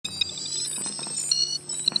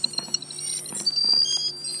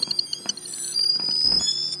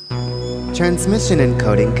Transmission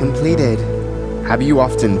encoding completed. Have you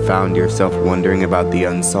often found yourself wondering about the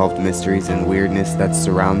unsolved mysteries and weirdness that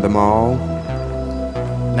surround them all?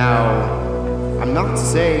 Now, I'm not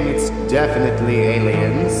saying it's definitely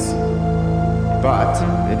aliens, but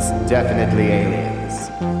it's definitely aliens.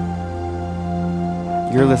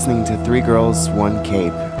 You're listening to Three Girls, One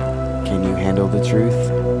Cape. Can you handle the truth?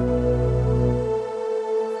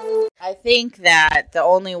 I think that the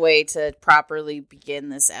only way to properly begin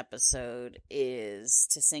this episode is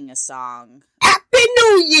to sing a song. Happy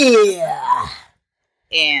New Year!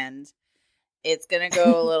 And it's going to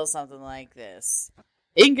go a little something like this.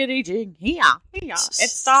 Ingity jing, hee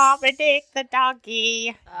it's Dominic the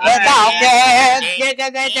donkey. The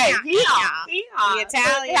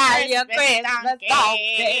Italian Christmas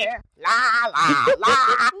donkey. La, la,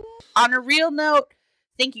 la. On a real note,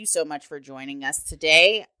 thank you so much for joining us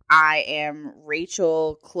today. I am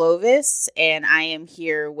Rachel Clovis, and I am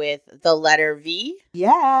here with the letter V.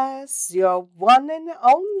 Yes, your one and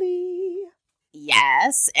only.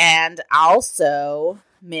 Yes, and also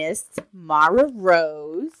Miss Mara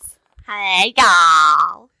Rose. Hey,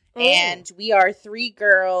 y'all. And we are Three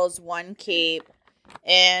Girls, One Cape,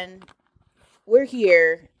 and we're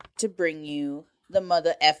here to bring you the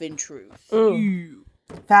mother effing truth.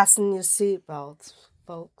 Fasten your seatbelts,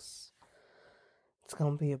 folks. It's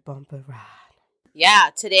going to be a bumpy ride.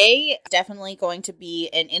 Yeah, today definitely going to be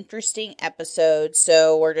an interesting episode,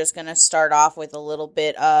 so we're just going to start off with a little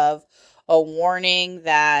bit of a warning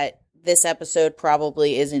that this episode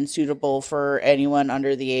probably isn't suitable for anyone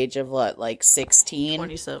under the age of, what, like 16?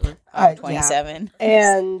 27. 27.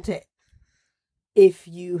 Yeah. And if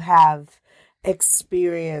you have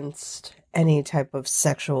experienced any type of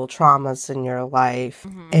sexual traumas in your life,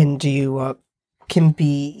 and you can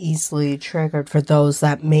be easily triggered, for those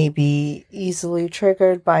that may be easily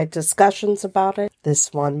triggered by discussions about it,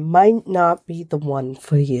 this one might not be the one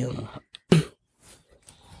for you.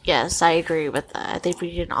 Yes, I agree with that. I think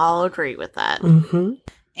we can all agree with that. Mm-hmm.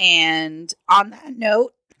 And on that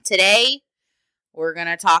note, today we're going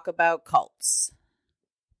to talk about cults.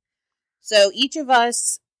 So each of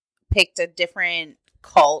us picked a different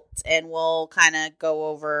cult, and we'll kind of go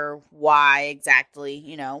over why exactly,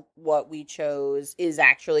 what we chose is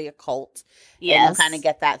actually a cult. Yes. And we'll kind of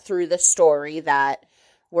get that through the story that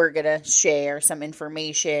we're going to share some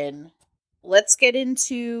information. Let's get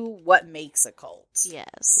into what makes a cult.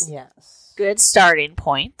 Yes. Yes. Good starting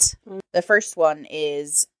point. The first one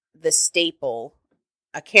is the staple,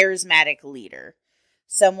 a charismatic leader.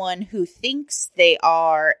 Someone who thinks they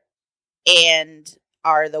are and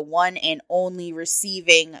are the one and only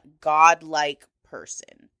receiving godlike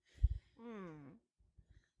person.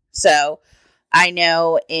 So, I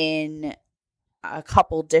know in a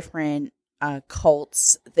couple different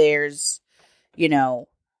cults, there's,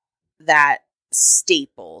 that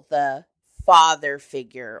staple, the father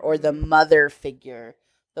figure or the mother figure,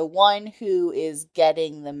 the one who is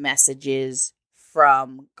getting the messages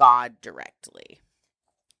from God directly.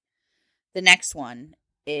 The next one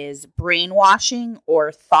is brainwashing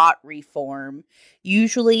or thought reform,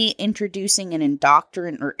 usually introducing an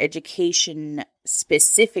indoctrination or education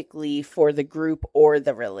specifically for the group or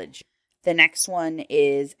the religion. The next one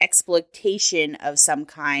is exploitation of some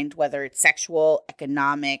kind, whether it's sexual,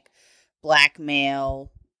 economic,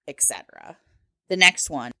 blackmail, etc. The next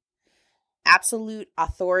one, absolute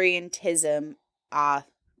authoriantism,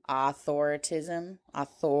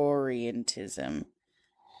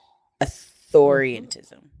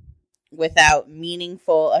 without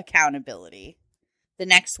meaningful accountability. The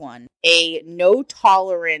next one, a no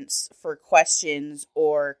tolerance for questions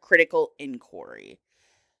or critical inquiry.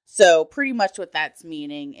 So pretty much what that's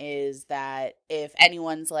meaning is that if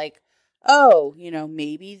anyone's like, oh,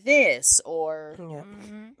 maybe this, or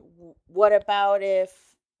what about if,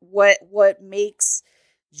 what makes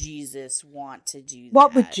Jesus want to do that?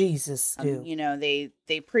 What would Jesus do?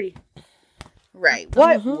 They pretty... Right.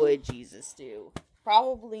 What would Jesus do?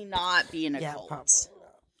 Probably not be in a cult.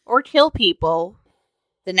 Or kill people.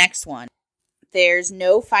 The next one. There's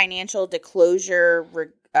no financial disclosure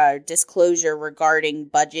regarding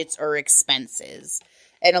budgets or expenses.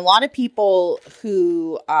 And a lot of people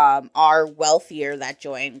who are wealthier that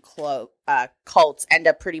join cults end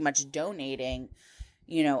up pretty much donating,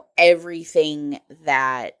 everything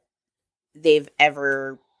that they've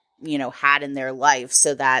ever had in their life,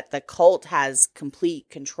 so that the cult has complete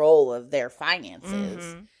control of their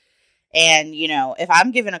finances. And, if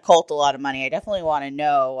I'm giving a cult a lot of money, I definitely want to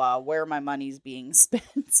know where my money's being spent,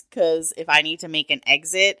 because if I need to make an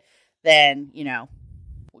exit, then, we're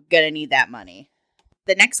going to need that money.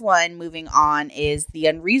 The next one, moving on, is the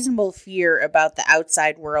unreasonable fear about the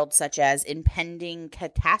outside world, such as impending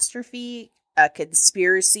catastrophe, a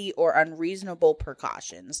conspiracy, or unreasonable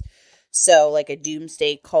precautions. So, like a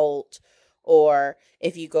doomsday cult, or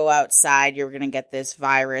if you go outside, you're going to get this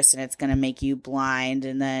virus and it's going to make you blind,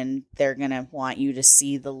 and then they're going to want you to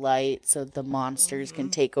see the light so the monsters can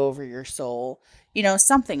take over your soul. You know,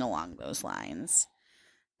 something along those lines.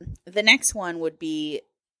 The next one would be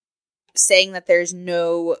saying that there's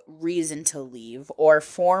no reason to leave, or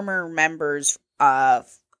former members are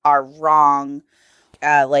wrong,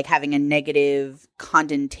 like having a negative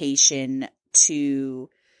connotation to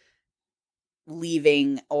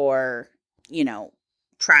leaving, or, you know,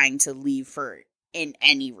 trying to leave for in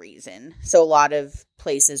any reason. So a lot of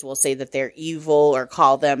places will say that they're evil or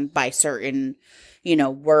call them by certain, you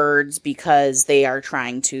know, words because they are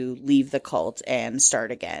trying to leave the cult and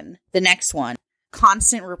start again. The next one,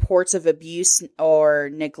 constant reports of abuse or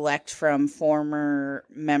neglect from former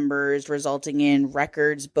members, resulting in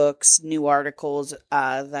records, books, new articles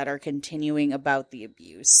that are continuing about the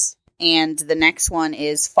abuse. And the next one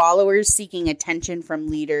is followers seeking attention from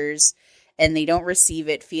leaders and they don't receive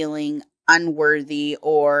it, feeling unworthy,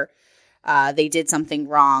 or they did something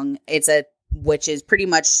wrong. Which is pretty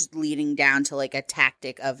much leading down to like a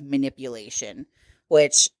tactic of manipulation,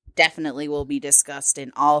 which definitely will be discussed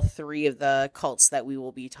in all three of the cults that we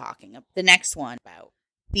will be talking about. The next one, about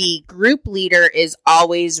the group leader is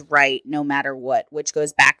always right no matter what, which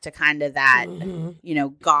goes back to kind of that, you know,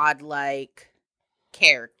 godlike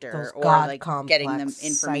character, Those or God like complex getting them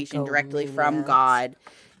information directly from psychomaniacs. God,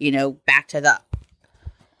 you know, back to the,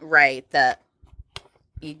 right, the,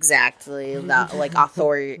 exactly, the, like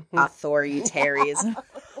authoritarianism.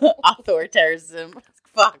 Authoritarianism.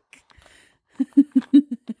 Fuck.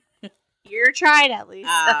 You're trying at least.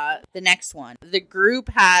 The next one. The group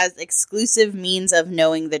has exclusive means of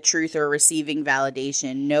knowing the truth or receiving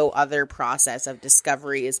validation. No other process of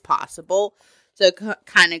discovery is possible. So it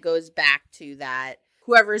kind of goes back to that.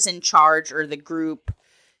 Whoever's in charge or the group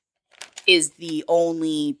is the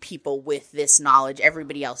only people with this knowledge.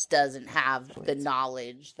 Everybody else doesn't have the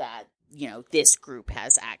knowledge that, you know, this group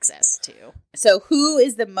has access to. So who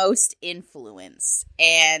is the most influence?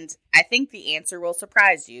 And I think the answer will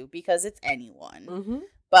surprise you because it's anyone.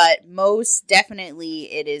 But most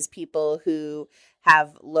definitely it is people who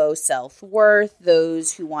have low self-worth,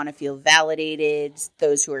 those who want to feel validated,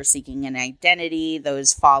 those who are seeking an identity,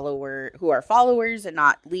 those who are followers and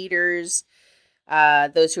not leaders,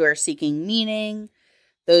 those who are seeking meaning,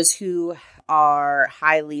 those who are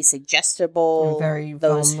highly suggestible, Very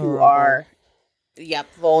those who vulnerable. are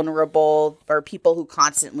vulnerable, or people who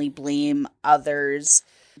constantly blame others,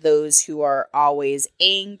 those who are always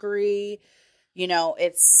angry. You know,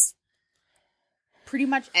 it's pretty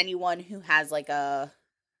much anyone who has like a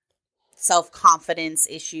self-confidence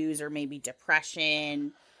issues, or maybe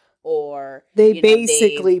depression, or They you know,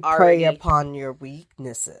 basically they've prey already- upon your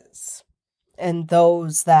weaknesses. And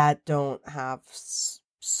those that don't have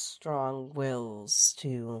strong wills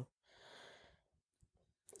to,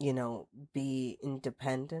 you know, be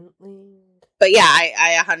independently. But yeah,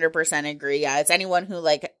 I 100% agree. Yeah, it's anyone who,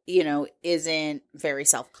 like, you know, isn't very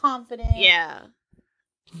self-confident. Yeah.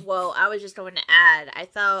 Well, I was just going to add, I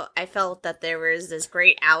felt that there was this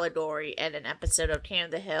great allegory in an episode of King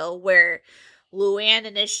of the Hill where Luann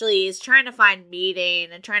initially is trying to find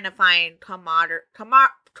meaning and trying to find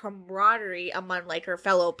camaraderie among like her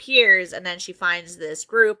fellow peers, and then she finds this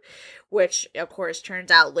group, which of course turns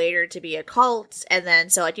out later to be a cult. And then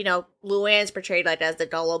so, like, you know, Luann's portrayed like as the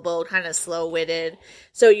gullible, kind of slow-witted,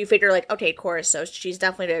 so you figure like, okay, of course, so she's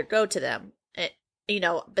definitely gonna go to them, you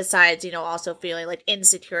know, besides, you know, also feeling like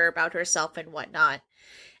insecure about herself and whatnot.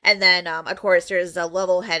 And then, of course, there's the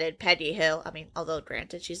level-headed Peggy Hill. I mean, although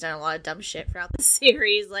granted, she's done a lot of dumb shit throughout the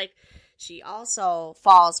series. Like, she also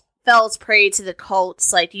falls prey to the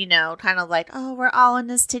cults, like, you know, kind of like, oh, we're all in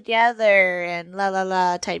this together and la la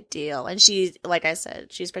la type deal. And she's, like I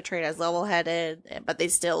said, she's portrayed as level-headed, but they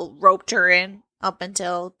still roped her in up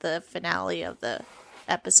until the finale of the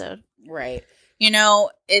episode. Right. You know,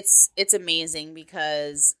 it's amazing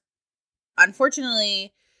because,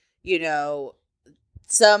 unfortunately, you know,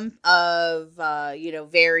 some of, you know,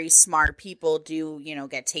 very smart people do, you know,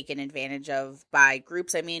 get taken advantage of by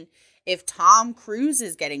groups. I mean, if Tom Cruise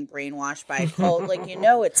is getting brainwashed by a cult, like, you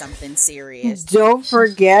know, it's something serious. Don't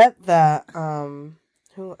forget that,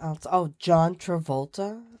 who else? Oh, John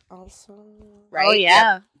Travolta also. Right? Oh,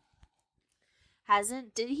 yeah. Yep.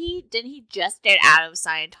 Didn't he just get out of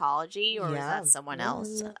Scientology, or was Yeah. that someone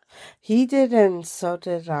else? He did, and so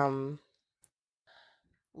did,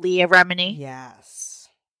 Leah Remini? yes.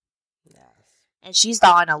 And she's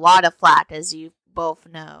on a lot of flack, as you both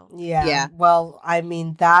know. Yeah. Yeah. Well, I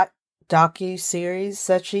mean, that docu-series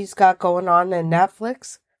that she's got going on in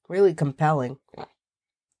Netflix, really compelling.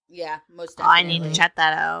 Yeah, most Oh, I definitely. need to check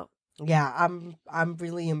that out. Yeah, I'm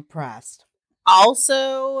really impressed.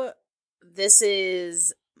 Also,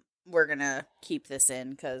 we're gonna keep this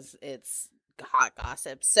in because it's hot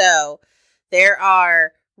gossip. So there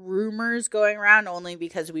are rumors going around only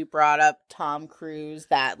because we brought up Tom Cruise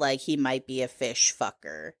that like he might be a fish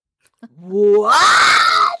fucker.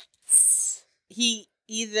 What? He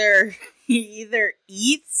either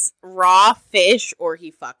eats raw fish or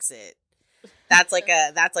he fucks it. That's like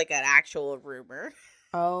an actual rumor.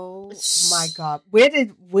 Oh my god. Where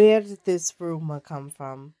did this rumor come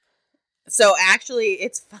from? So actually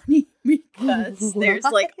it's funny because there's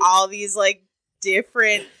like all these like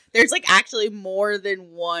different, there's like actually more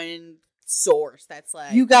than one source that's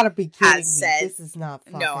like, You gotta be kidding me. said- This is not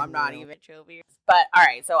fucking no, I'm not real. even. But all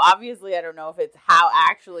right, so obviously I don't know if it's how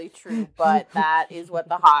actually true, but that is what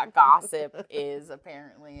the hot gossip is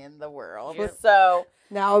apparently in the world. Yep. So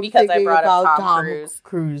Now I'm because I thinking brought up about Tom Tom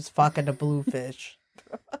Cruise fucking a bluefish.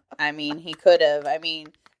 I mean, he could have. I mean,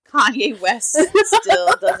 Kanye West still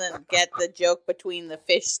doesn't get the joke between the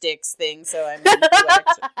fish sticks thing. So I mean,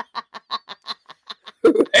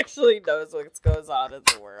 who actually knows what goes on in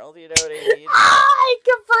the world? You know what I mean? I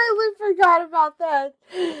completely forgot about that.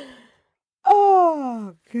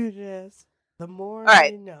 Oh goodness! The more All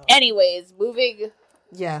right. you know. Anyways, moving.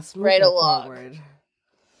 Yes, right moving along. forward.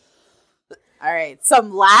 All right,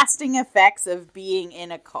 some lasting effects of being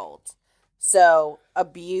in a cult. So,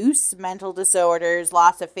 abuse, mental disorders,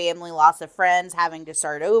 loss of family, loss of friends, having to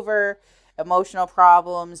start over, emotional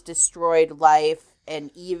problems, destroyed life, and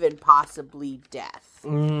even possibly death.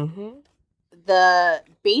 Mm-hmm. The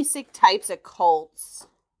basic types of cults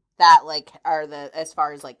that like are the as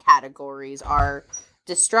far as like categories are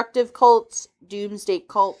destructive cults, doomsday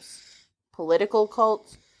cults, political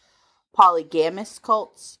cults, polygamous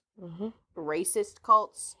cults, Mm-hmm. racist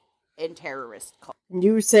cults, and terrorist cults.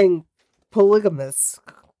 You were saying polygamous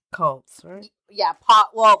cults, right? Yeah,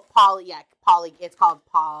 it's called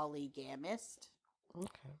polygamist,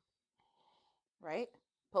 Okay. right?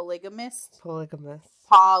 Polygamist? Polygamous.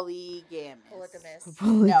 Polygamist. Polygamous.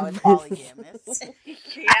 No, it's polygamist.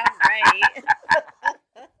 Yeah, right.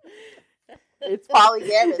 It's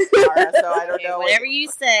polygamous, Mara, so I don't Okay, know. whatever you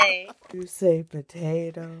say. You say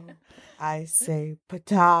potato. I say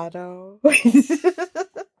potato.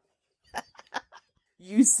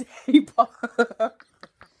 You say polygamous.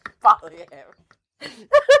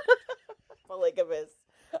 Polygamous.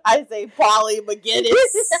 I say Polly McGinnis.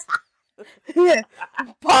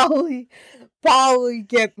 Polly,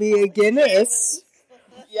 get me a Guinness.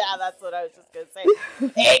 Yeah, that's what I was just gonna say.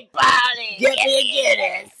 Hey, Polly, get me a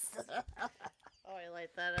Guinness. Oh, I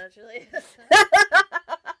like that actually.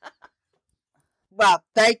 Well,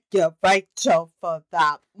 thank you, Rachel, for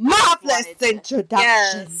that marvelous wanted to-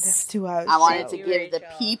 introduction Yes. to our I wanted to show. give the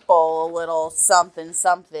Rachel. people a little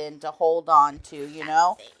something to hold on to, you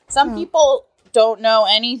know? Some people don't know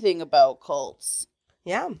anything about cults.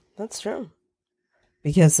 Yeah, that's true.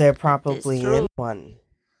 Because they're probably It's true. in one.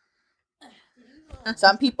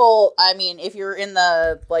 Some people, I mean, if you're in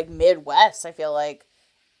the, like, Midwest, I feel like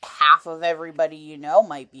half of everybody you know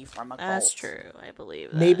might be from a cult. That's true. I believe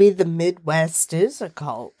that. Maybe the Midwest is a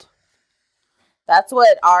cult. That's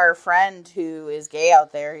what our friend who is gay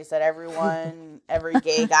out there, he said every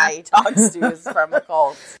gay guy he talks to is from a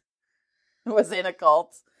cult. Was in a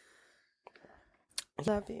cult.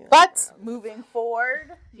 Love you. But, moving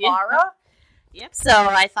forward, Yeah. Mara, Yep. So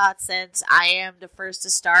I thought since I am the first to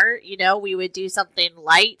start, we would do something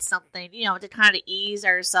light, something, to kind of ease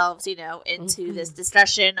ourselves, into this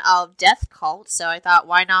discussion of death cults. So I thought,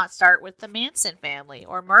 why not start with the Manson family,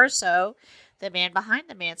 or more so, the man behind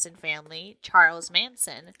the Manson family, Charles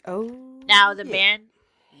Manson. Oh. Now,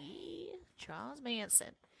 Charles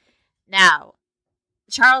Manson. Now,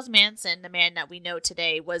 Charles Manson, the man that we know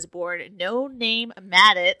today, was born No Name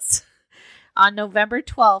Maddox on November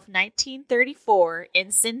 12, 1934,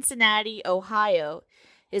 in Cincinnati, Ohio.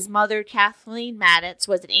 His mother, Kathleen Maddox,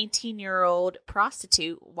 was an 18-year-old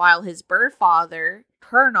prostitute, while his birth father,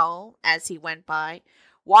 Colonel, as he went by,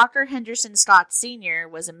 Walker Henderson Scott Sr.,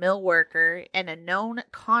 was a mill worker and a known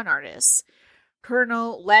con artist.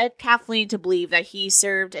 Colonel led Kathleen to believe that he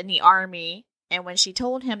served in the army, and when she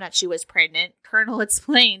told him that she was pregnant, Colonel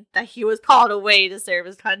explained that he was called away to serve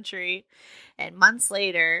his country. And months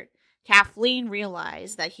later, Kathleen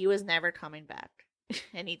realized that he was never coming back,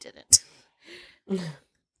 and he didn't.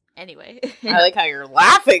 Anyway. I like how you're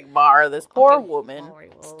laughing, Mara, this poor Okay, woman. don't worry,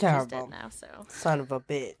 well, It's she's terrible. dead now, so. Son of a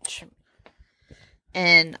bitch.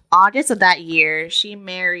 In August of that year, she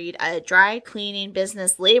married a dry cleaning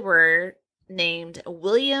business laborer named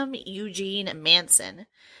William Eugene Manson.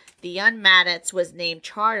 The young Maddox was named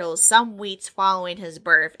Charles some weeks following his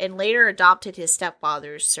birth and later adopted his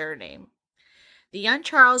stepfather's surname. The young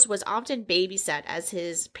Charles was often babysat as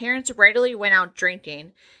his parents regularly went out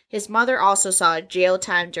drinking. His mother also saw jail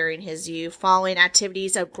time during his youth following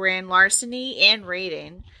activities of grand larceny and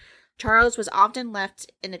raiding. Charles was often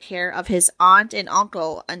left in the care of his aunt and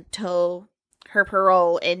uncle until her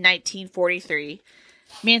parole in 1943.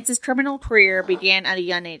 Manson's criminal career began at a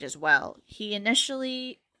young age as well. He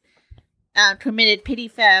initially committed petty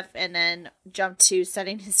theft and then jumped to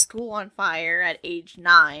setting his school on fire at age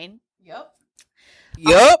 9.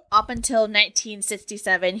 Up until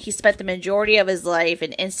 1967, he spent the majority of his life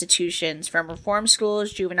in institutions from reform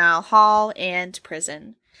schools, juvenile hall, and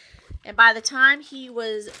prison. And by the time he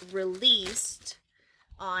was released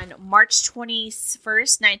on March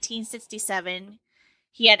 21st, 1967,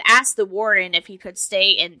 he had asked the warden if he could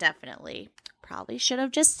stay indefinitely. Probably should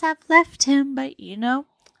have just have left him, but you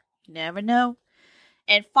never know.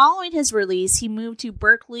 And following his release, he moved to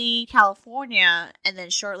Berkeley, California, and then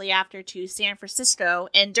shortly after to San Francisco.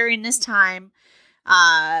 And during this time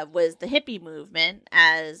was the hippie movement,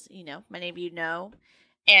 as many of you know.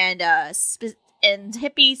 And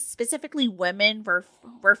hippies, specifically women,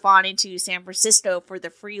 were fawning to San Francisco for the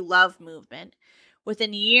free love movement.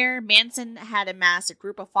 Within a year, Manson had amassed a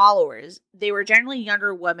group of followers. They were generally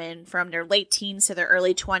younger women from their late teens to their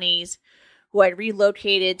early 20s, who had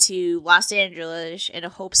relocated to Los Angeles in the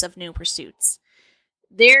hopes of new pursuits.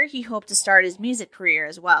 There, he hoped to start his music career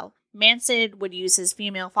as well. Manson would use his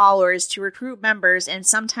female followers to recruit members and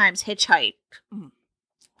sometimes hitchhike.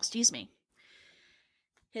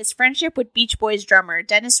 His friendship with Beach Boys drummer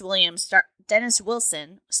Dennis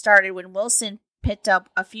Wilson started when Wilson picked up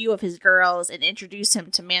a few of his girls and introduced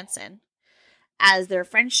him to Manson. As their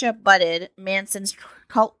friendship budded, Manson's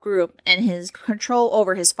cult group and his control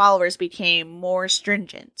over his followers became more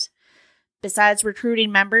stringent. Besides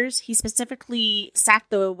recruiting members, he specifically set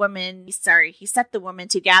the women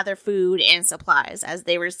to gather food and supplies, as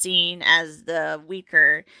they were seen as the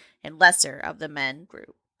weaker and lesser of the men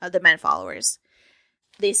followers.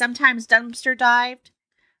 They sometimes dumpster dived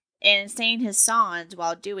and sang his songs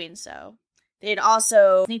while doing so. They'd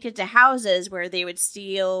also sneak into houses where they would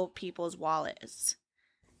steal people's wallets.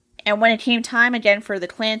 And when it came time again for the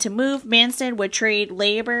clan to move, Manson would trade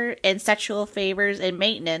labor and sexual favors and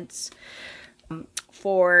maintenance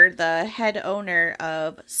for the head owner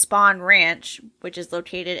of Spawn Ranch, which is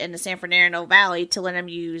located in the San Fernando Valley, to let him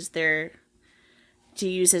use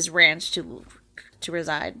his ranch to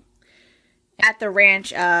reside. At the ranch,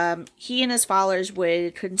 he and his followers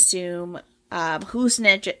would consume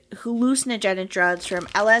hallucinogenic drugs from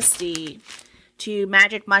LSD to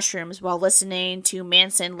magic mushrooms while listening to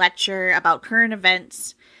Manson lecture about current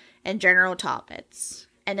events and general topics.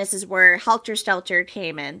 And this is where Helter Skelter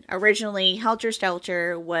came in. Originally, Helter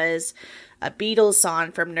Skelter was a Beatles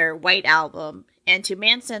song from their White album, and to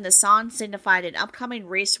Manson, the song signified an upcoming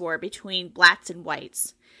race war between blacks and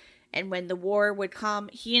whites. And when the war would come,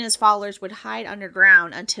 he and his followers would hide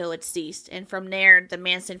underground until it ceased, and from there, the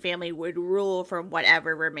Manson family would rule from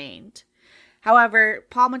whatever remained. However,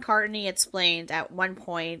 Paul McCartney explained at one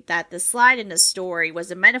point that the slide in the story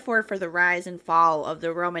was a metaphor for the rise and fall of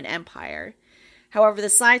the Roman Empire. However, the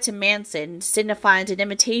slide to Manson signifies an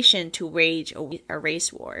invitation to wage a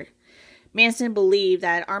race war. Manson believed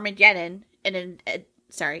that Armageddon, an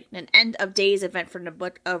end of days event from the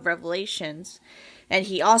Book of Revelations, and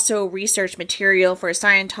he also researched material for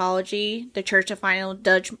Scientology, the Church of Final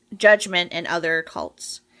Judgment, and other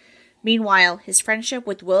cults. Meanwhile, his friendship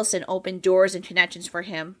with Wilson opened doors and connections for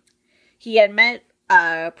him. He had met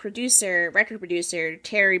record producer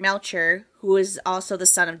Terry Melcher, who was also the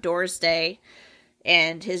son of Doris Day,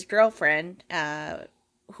 and his girlfriend,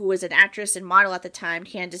 who was an actress and model at the time,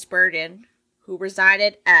 Candice Bergen, who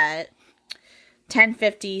resided at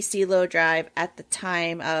 1050 CeeLo Drive at the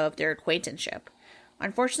time of their acquaintanceship.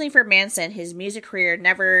 Unfortunately for Manson, his music career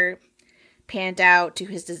never panned out to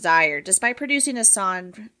his desire, despite producing a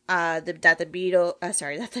song that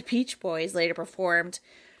the Beach Boys later performed.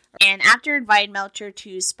 And after inviting Melcher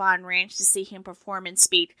to Spawn Ranch to see him perform and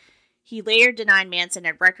speak, he later denied Manson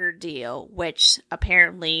a record deal, which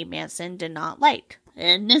apparently Manson did not like.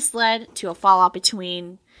 And this led to a fallout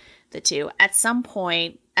between the two. In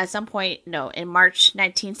March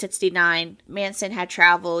 1969, Manson had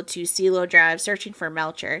traveled to CeeLo Drive searching for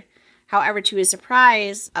Melcher. However, to his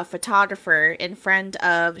surprise, a photographer and friend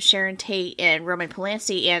of Sharon Tate and Roman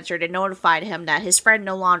Polanski answered and notified him that his friend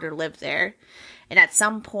no longer lived there. And at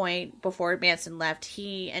some point before Manson left,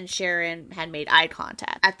 he and Sharon had made eye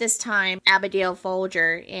contact. At this time, Abigail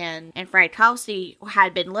Folger and Frykowski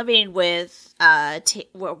had been living with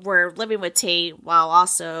were living with Tate while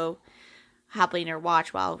also helping her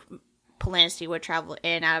watch while Polanski would travel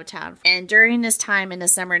in and out of town. And during this time in the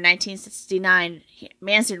summer of 1969,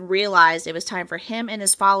 Manson realized it was time for him and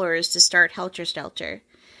his followers to start Helter Skelter.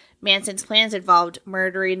 Manson's plans involved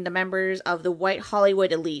murdering the members of the white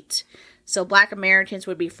Hollywood elite, so Black Americans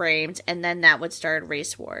would be framed, and then that would start a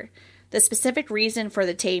race war. The specific reason for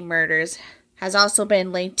the Tate murders has also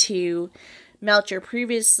been linked to Melcher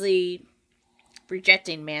previously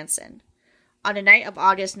rejecting Manson. On the night of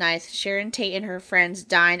August 9th, Sharon Tate and her friends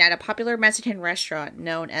dined at a popular Mexican restaurant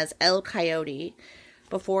known as El Coyote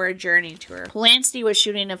before adjourning to her. Polanski was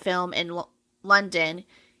shooting a film in London.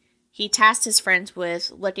 He tasked his friends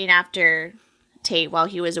with looking after Tate while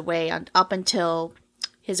he was away up until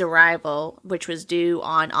his arrival, which was due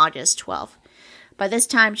on August 12th. By this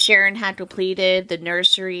time, Sharon had completed the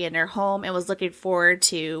nursery in her home and was looking forward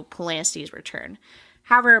to Polanski's return.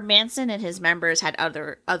 However, Manson and his members had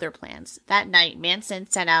other plans. That night, Manson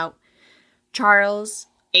sent out Charles,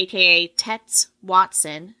 a.k.a. Tex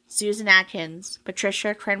Watson, Susan Atkins,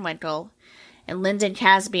 Patricia Krenwinkel, and Lyndon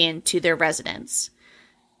Caspian to their residence.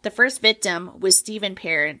 The first victim was Stephen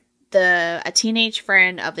Parent, a teenage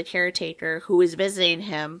friend of the caretaker who was visiting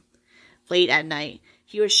him late at night.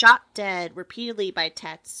 He was shot dead repeatedly by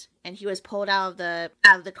Tex, and he was pulled out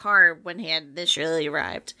of the car when he had initially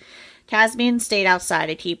arrived. Caspian stayed outside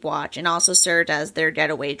to keep watch and also served as their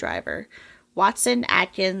getaway driver. Watson,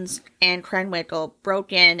 Atkins, and Krenwinkel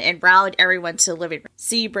broke in and rallied everyone to the living room.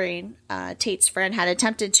 Seabrain, Tate's friend, had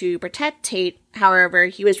attempted to protect Tate. However,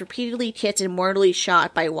 he was repeatedly kicked and mortally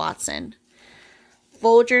shot by Watson.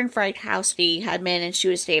 Folger and Frykowski had managed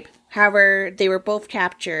to escape. However, they were both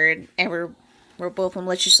captured and were both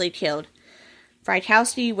maliciously killed.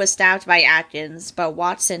 Frykowski was stabbed by Atkins, but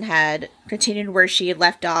Watson had continued where she had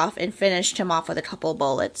left off and finished him off with a couple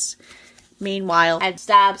bullets. Meanwhile, had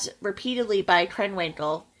stabbed repeatedly by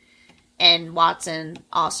Krenwinkel, and Watson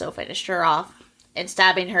also finished her off, and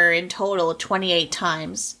stabbing her in total 28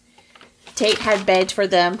 times. Tate had begged for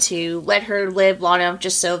them to let her live long enough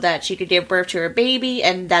just so that she could give birth to her baby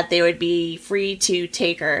and that they would be free to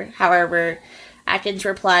take her. However, Atkins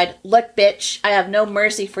replied, "Look, bitch, I have no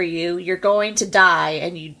mercy for you. You're going to die,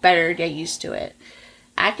 and you'd better get used to it."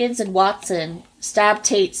 Atkins and Watson stabbed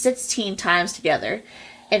Tate 16 times together.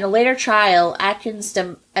 In a later trial, Atkins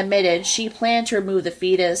admitted she planned to remove the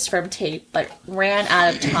fetus from Tate, but ran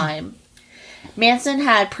out of time. Manson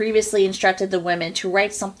had previously instructed the women to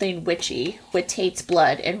write something witchy with Tate's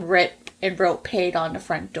blood and wrote "paid" on the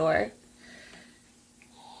front door.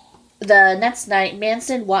 The next night,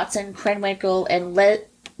 Manson, Watson, Krenwinkel, and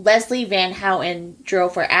Leslie Van Houten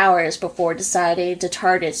drove for hours before deciding to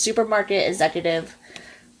target supermarket executive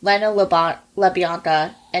Lena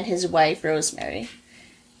LaBianca and his wife, Rosemary.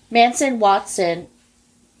 Manson Watson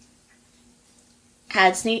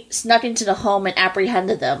had snuck into the home and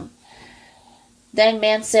apprehended them. Then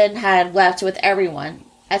Manson had left with everyone,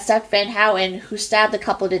 except Van Houten, who stabbed the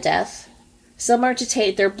couple to death. Similar to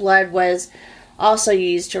Tate, their blood was also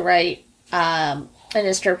used to write an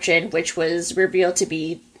inscription, which was revealed to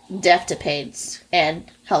be "Death to Pains"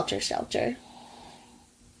 and "Helter Skelter."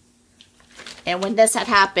 And when this had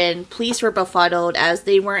happened, police were befuddled as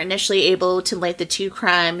they weren't initially able to link the two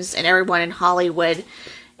crimes, and everyone in Hollywood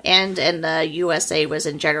and in the USA was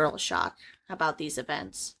in general shock about these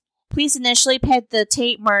events. Police initially pegged the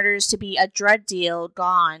Tate murders to be a drug deal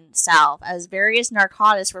gone south, as various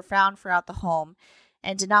narcotics were found throughout the home,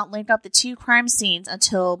 and did not link up the two crime scenes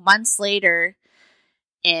until months later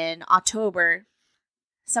in October.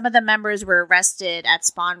 Some of the members were arrested at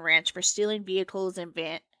Spahn Ranch for stealing vehicles and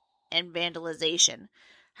vandalization.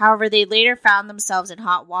 However, they later found themselves in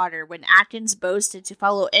hot water when Atkins boasted to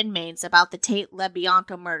fellow inmates about the Tate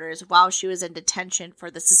LaBianca murders while she was in detention for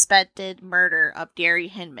the suspected murder of Gary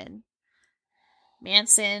Hinman.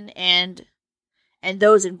 Manson and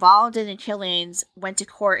those involved in the killings went to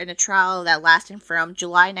court in a trial that lasted from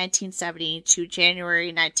July 1970 to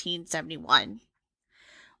January 1971.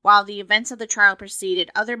 While the events of the trial proceeded,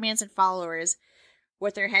 other Manson followers,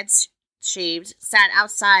 with their heads shaved, sat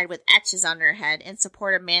outside with X's on their head in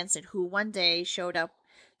support of Manson, who one day showed up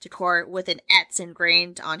to court with an X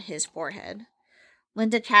engraved on his forehead.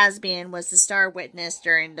 Linda Caspian was the star witness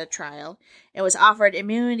during the trial and was offered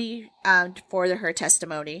immunity for her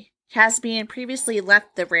testimony. Caspian previously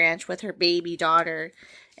left the ranch with her baby daughter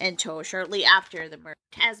in tow shortly after the murder.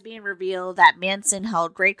 Caspian revealed that Manson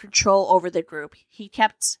held great control over the group. He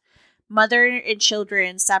kept mother and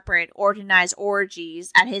children separate organized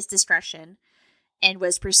orgies at his discretion, and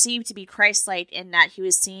was perceived to be Christ-like in that he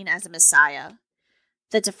was seen as a Messiah.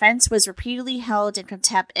 The defense was repeatedly held in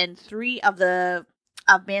contempt, and 3 of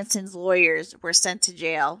Manson's lawyers were sent to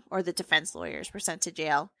jail, or the defense lawyers were sent to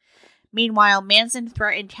jail. Meanwhile, Manson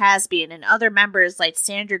threatened Caspian and other members like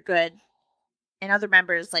Sandra Good,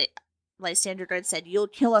 said, "You'll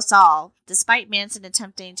kill us all," despite Manson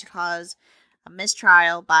attempting to cause a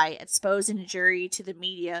mistrial by exposing the jury to the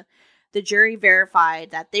media. The jury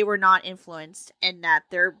verified that they were not influenced and that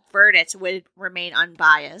their verdict would remain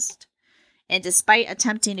unbiased. And despite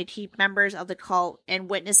attempting to keep members of the cult and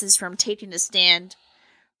witnesses from taking the stand,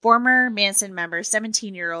 former Manson member,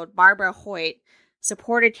 17-year-old Barbara Hoyt,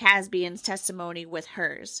 supported Caspian's testimony with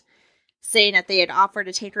hers, saying that they had offered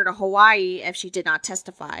to take her to Hawaii if she did not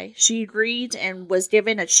testify. She agreed and was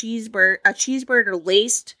given a cheeseburger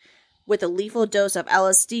laced with a lethal dose of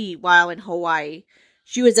LSD while in Hawaii.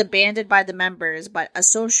 She was abandoned by the members, but a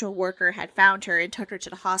social worker had found her and took her to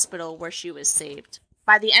the hospital where she was saved.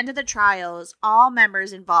 By the end of the trials, all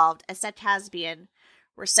members involved, except Caspian,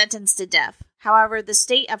 were sentenced to death. However, the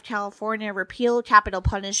state of California repealed capital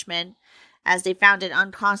punishment as they found it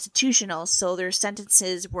unconstitutional, so their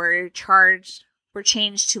sentences were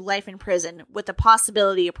changed to life in prison with the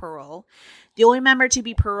possibility of parole. The only member to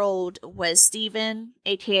be paroled was Stephen,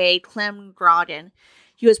 aka Clem Grodin.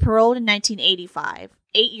 He was paroled in 1985.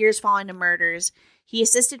 8 years following the murders, he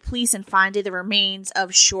assisted police in finding the remains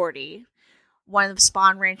of Shorty, one of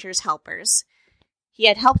Spawn Rancher's helpers. He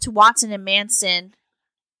had helped Watson and Manson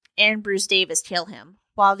and Bruce Davis kill him,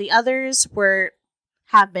 while the others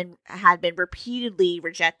had been repeatedly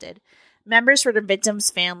rejected. Members for the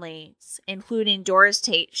victims' families, including Doris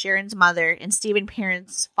Tate, Sharon's mother, and Stephen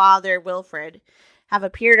Parent's father, Wilfred, have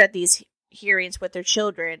appeared at these hearings with their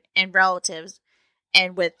children and relatives,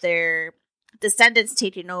 and with their descendants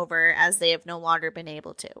taking over as they have no longer been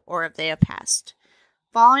able to, or if they have passed.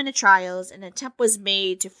 Following the trials, an attempt was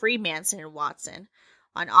made to free Manson and Watson.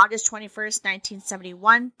 On August 21st,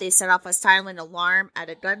 1971, they set off a silent alarm at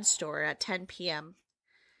a gun store at 10 p.m.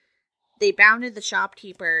 They bounded the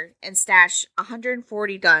shopkeeper and stashed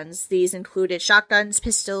 140 guns. These included shotguns,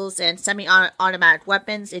 pistols, and semi-automatic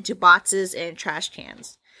weapons into boxes and trash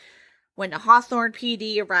cans. When the Hawthorne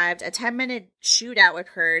PD arrived, a 10-minute shootout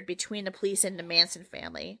occurred between the police and the Manson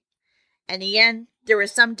family. In the end, there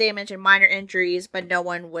was some damage and minor injuries, but no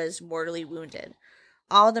one was mortally wounded.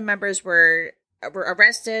 All the members were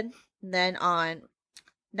arrested. Then on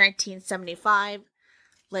 1975,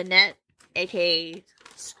 Lynette, aka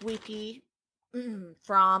Squeaky,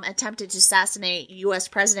 from attempted to assassinate U.S.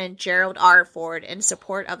 President Gerald R. Ford in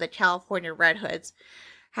support of the California Red Hoods.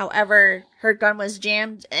 However, her gun was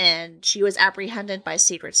jammed and she was apprehended by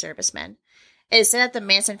Secret Servicemen. It is said that the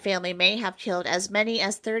Manson family may have killed as many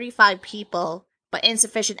as 35 people, but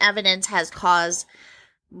insufficient evidence has caused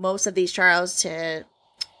most of these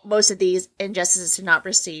injustices to not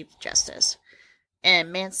receive justice.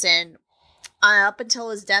 And Manson, up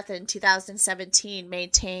until his death in 2017,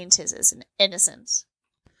 maintained his innocence.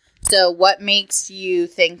 So what makes you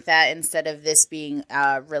think that instead of this being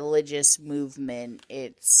a religious movement,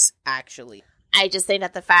 it's actually... I just think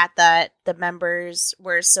that the fact that the members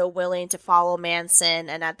were so willing to follow Manson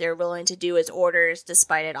and that they're willing to do his orders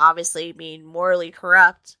despite it obviously being morally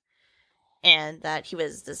corrupt, and that he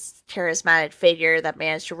was this charismatic figure that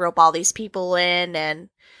managed to rope all these people in and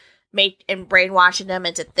brainwashing them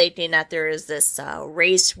into thinking that there is this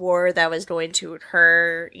race war that was going to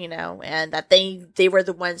occur, and that they were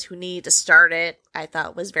the ones who needed to start it, I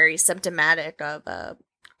thought was very symptomatic of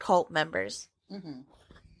cult members. Mm-hmm.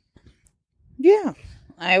 Yeah,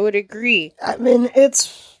 I would agree. I mean,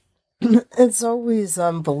 it's always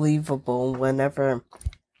unbelievable whenever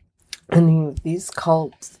any of these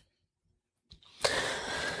cult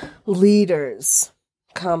leaders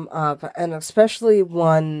come up, and especially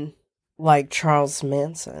one like Charles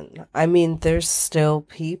Manson. I mean, there's still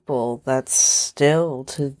people that still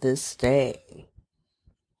to this day,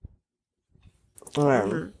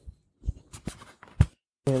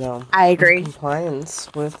 I agree. Compliance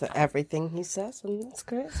with everything he says, and that's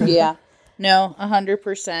crazy. Yeah, no,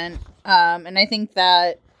 100%. And I think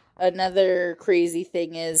that another crazy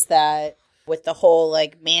thing is that with the whole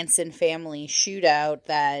Manson family shootout,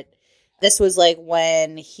 that this was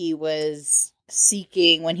when he was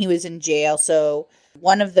in jail. So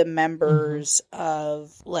one of the members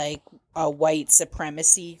of a white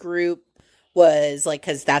supremacy group was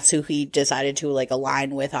because that's who he decided to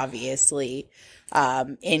align with, obviously,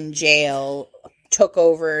 in jail, took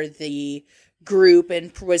over the group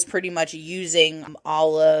and was pretty much using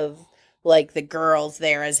all of like the girls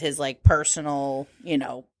there as his like personal,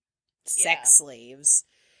 sex slaves.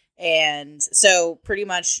 And so pretty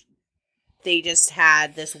much they just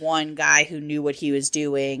had this one guy who knew what he was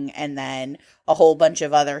doing, and then a whole bunch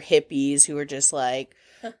of other hippies who were just like,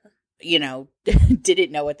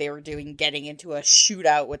 didn't know what they were doing, getting into a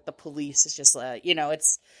shootout with the police. It's just like,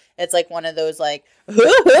 it's like one of those like,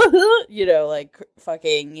 like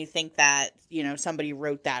fucking, you think that, somebody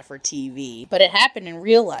wrote that for TV, but it happened in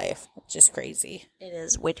real life. It's just crazy. It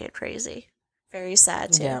is wicked crazy. Very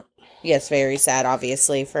sad too. Yeah. Yes, very sad,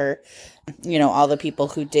 obviously, for, all the people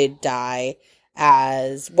who did die,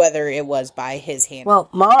 as whether it was by his hand. Well,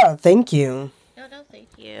 Mara, thank you. No, thank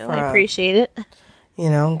you. For, I appreciate it.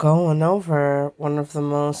 Going over one of the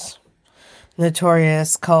most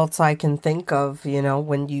notorious cults I can think of,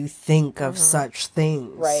 when you think of such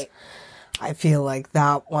things. Right. I feel like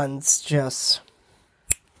that one's just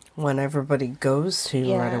one everybody goes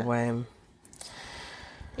to right away.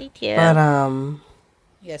 Thank you. But,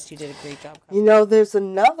 yes, you did a great job. There's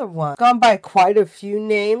another one. Gone by quite a few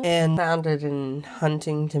names and founded in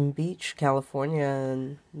Huntington Beach, California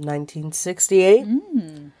in 1968.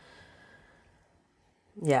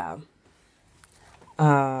 Yeah.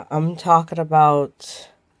 I'm talking about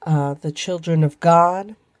the Children of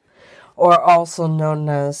God, or also known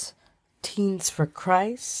as Teens for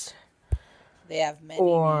Christ. They have many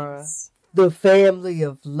or names. The Family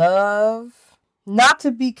of Love. Not to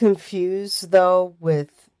be confused, though, with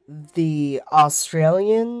the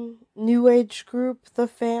Australian New Age group, The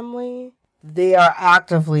Family. They are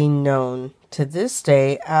actively known to this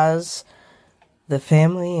day as the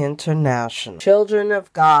Family International. Children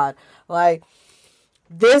of God. Like,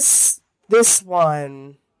 this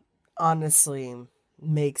one, honestly,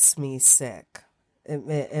 makes me sick.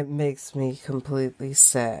 It makes me completely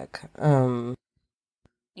sick.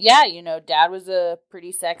 Yeah, Dad was a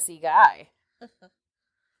pretty sexy guy.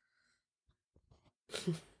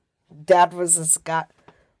 Dad was this guy.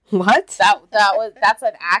 What? That's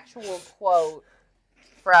an actual quote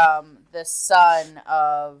from the son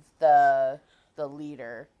of the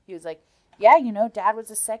leader. He was like, yeah, Dad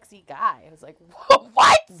was a sexy guy. I was like,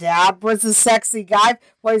 what? Dad was a sexy guy?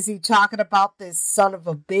 What is he talking about? This son of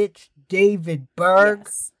a bitch, David Berg?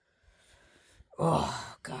 Yes.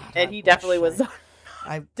 Oh, God. And he definitely was.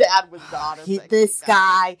 Dad was not a sexy this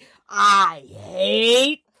guy. I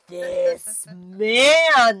hate this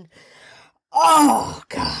man. Oh,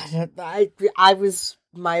 God. I was,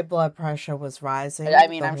 my blood pressure was rising. I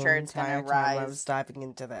mean, I'm sure it's going to rise. I was diving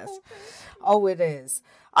into this. Oh, it is.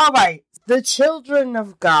 All right. The Children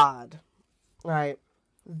of God, right?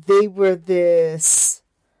 They were this,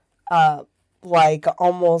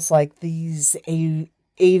 almost like these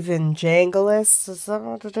evangelists. Is that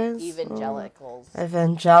what it is? Evangelicals.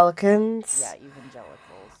 Evangelicans? Yeah, evangelicals.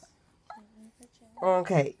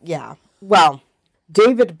 Okay, yeah. Well,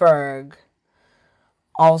 David Berg,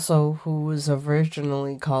 also who was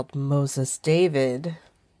originally called Moses David,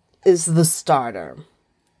 is the starter.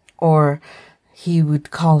 Or he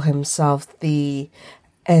would call himself the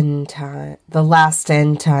last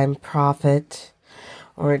end time prophet,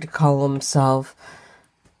 or he'd call himself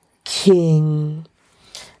king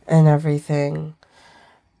and everything.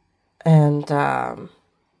 And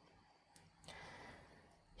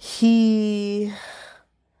he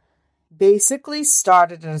basically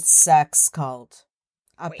started a sex cult,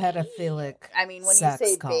 pedophilic. I mean, when sex you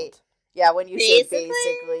say cult. when you say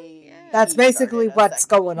basically, That's basically what's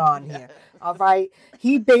going on here. All right.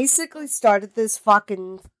 He basically started this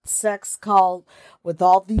fucking sex cult with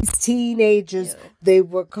all these teenagers. Yeah. They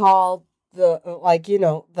were called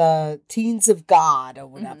the Teens of God or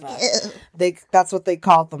whatever. That's what they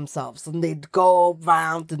called themselves. And they'd go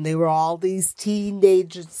around and they were all these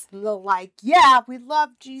teenagers. And they're like, yeah, we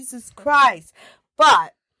love Jesus Christ.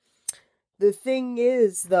 But the thing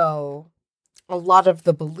is, though, a lot of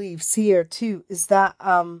the beliefs here, too, is that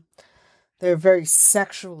they're very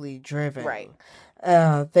sexually driven. Right.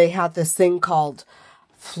 They had this thing called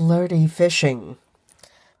flirty fishing,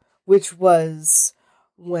 which was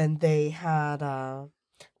when they had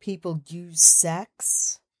people use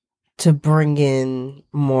sex to bring in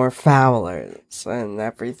more followers and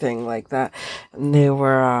everything like that. And they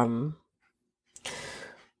were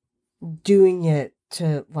doing it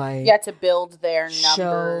to to build their numbers,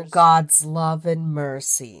 show God's love and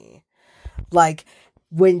mercy. Like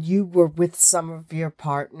when you were with some of your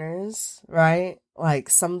partners, right? Like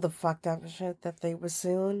some of the fucked up shit that they were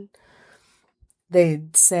doing,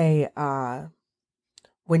 they'd say,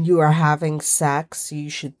 when you are having sex, you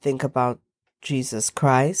should think about Jesus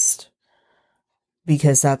Christ,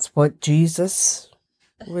 because that's what Jesus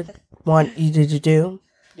would want you to do.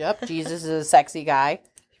 Yep, Jesus is a sexy guy.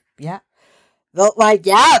 Yeah. They're like,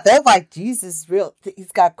 Jesus,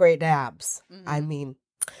 he's got great abs. Mhm. I mean,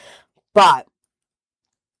 but,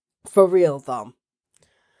 for real, though,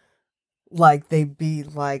 like, they'd be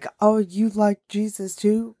like, oh, you like Jesus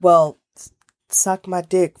too? Well, suck my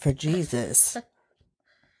dick for Jesus.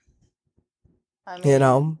 I mean, You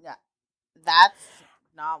know? yeah, that's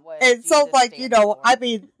not what. And so, Jesus like, stands for. I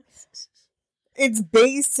mean, it's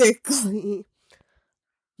basically,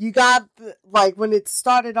 you got, like, when it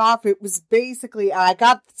started off, it was basically, I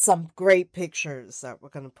got some great pictures that we're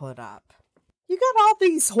going to put up. You got all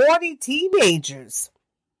these horny teenagers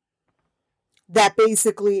that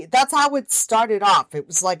basically, that's how it started off. It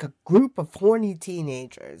was like a group of horny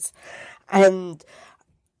teenagers. And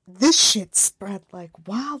this shit spread like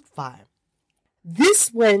wildfire.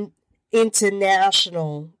 This went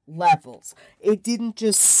international levels. It didn't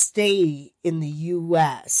just stay in the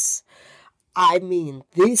U.S. I mean,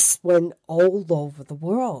 this went all over the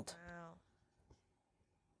world.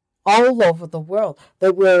 Wow. All over the world.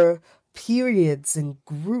 There were periods and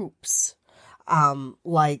groups.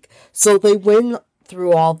 So they went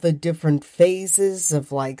through all the different phases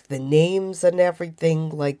of, like, the names and everything.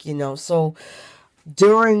 Like, so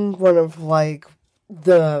during one of, like,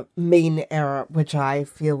 the main era, which I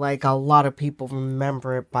feel like a lot of people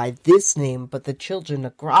remember it by this name, but the Children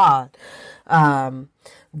of God,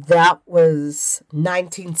 that was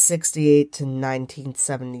 1968 to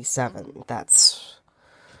 1977. That's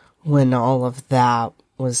when all of that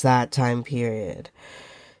was that time period.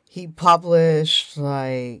 He published,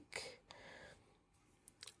 like,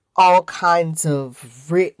 all kinds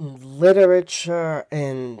of written literature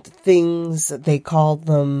and things. They called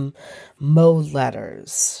them Mo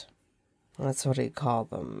letters. That's what he called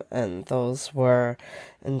them. And those were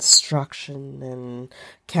instruction and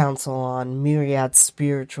counsel on myriad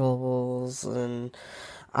spirituals and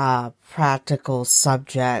practical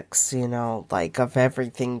subjects, like, of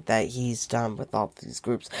everything that he's done with all these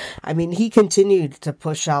groups. I mean, he continued to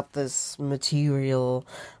push out this material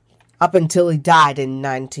up until he died in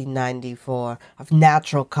 1994 of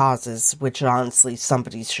natural causes, which honestly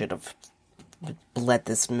somebody should have let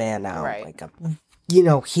this man out. Right. Like,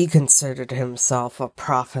 he considered himself a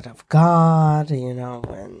prophet of God,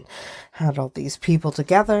 and had all these people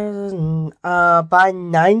together. And by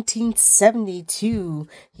 1972,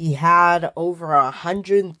 he had over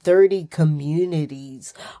 130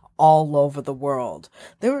 communities all over the world.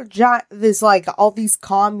 There's like all these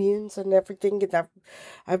communes and everything, and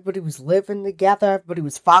everybody was living together. Everybody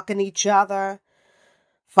was fucking each other,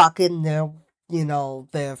 fucking their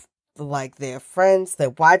friends, their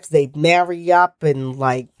wives. They'd marry up and,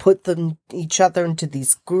 like, put each other into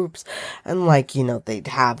these groups, and, like, they'd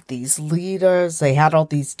have these leaders. They had all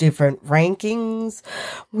these different rankings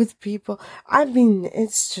with people. I mean,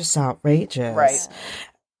 it's just outrageous. Right.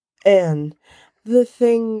 And the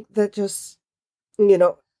thing that just,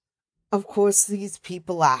 of course, these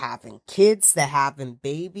people are having kids, they're having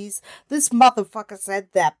babies. This motherfucker said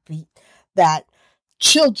that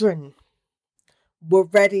children were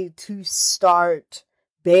ready to start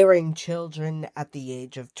bearing children at the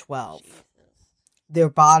age of 12. Jesus. Their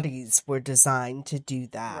bodies were designed to do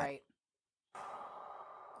that. Right.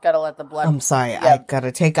 Gotta let the blood. I'm sorry, Yeah. I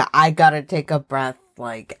gotta take a breath,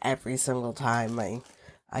 like, every single time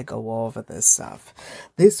I go over this stuff.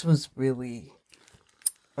 This was really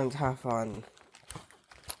a tough one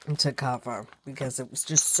to cover because it was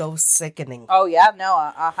just so sickening. Oh yeah, no,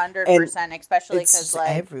 100%. Especially It's because,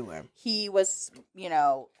 like, everywhere. he was,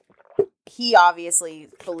 he obviously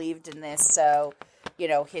believed in this. So,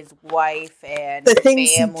 his wife and The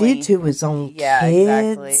things family. he did to his own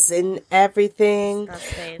kids and everything.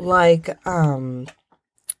 Disgusting.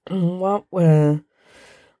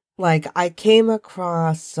 Like, I came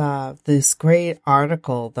across this great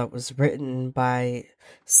article that was written by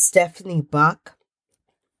Stephanie Buck,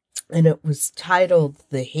 and it was titled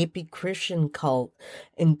 "The Hippie Christian Cult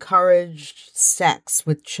Encouraged Sex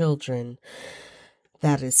with Children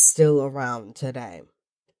That Is Still Around Today."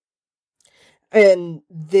 And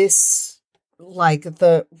this, like,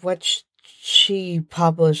 what she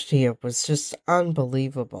published here was just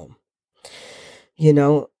unbelievable.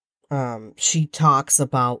 She talks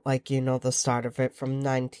about, like, the start of it from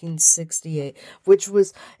 1968,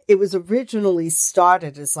 it was originally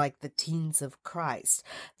started as, like, the Teens of Christ.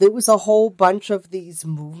 There was a whole bunch of these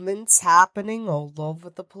movements happening all over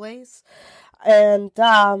the place. And,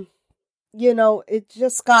 it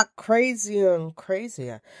just got crazier and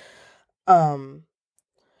crazier.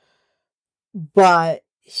 But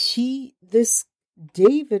this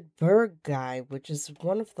David Berg guy, which is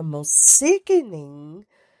one of the most sickening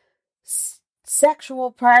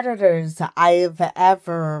sexual predators I've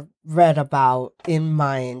ever read about in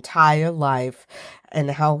my entire life,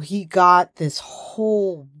 and how he got this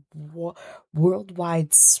whole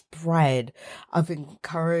worldwide spread of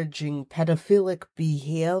encouraging pedophilic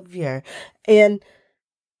behavior and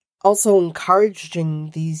also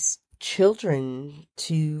encouraging these children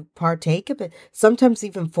to partake of it, sometimes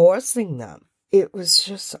even forcing them. It was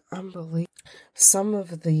just unbelievable. Some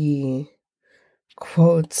of the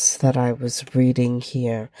quotes that I was reading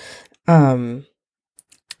here,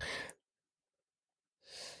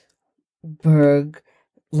 Berg,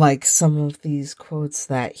 like some of these quotes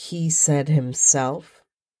that he said himself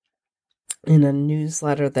in a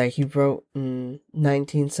newsletter that he wrote in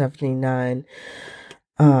 1979.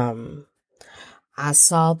 I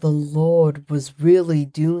saw the Lord was really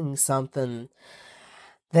doing something.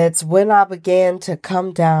 That's when I began to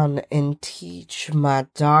come down and teaching my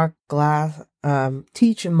dark glasses,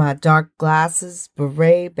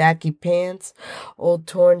 beret, baggy pants, old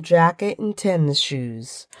torn jacket, and tennis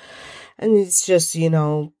shoes. And it's just,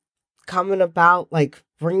 coming about, like,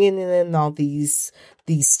 bringing in all these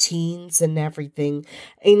teens and everything,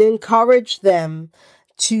 and encourage them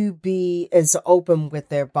to be as open with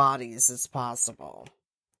their bodies as possible.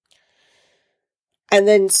 And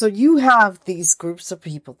then, so you have these groups of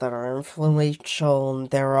people that are influential, and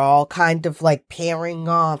they're all kind of like pairing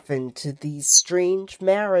off into these strange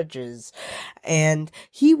marriages. And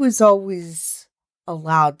he was always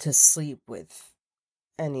allowed to sleep with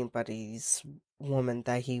anybody's woman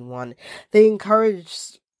that he wanted. They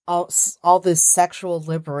encouraged all this sexual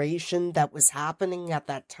liberation that was happening at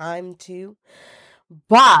that time too.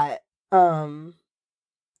 But,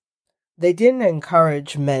 they didn't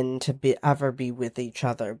encourage men to ever be with each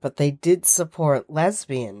other, but they did support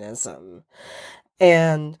lesbianism.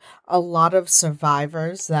 And a lot of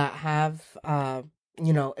survivors that have,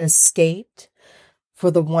 escaped,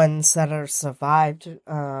 for the ones that are survived,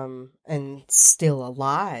 and still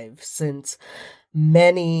alive, since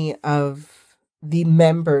many of the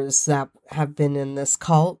members that have been in this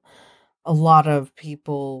cult, a lot of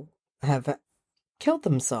people have killed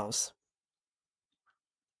themselves.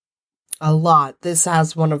 A lot. This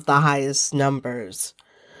has one of the highest numbers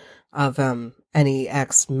of any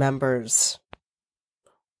ex-members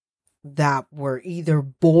that were either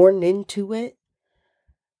born into it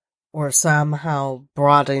or somehow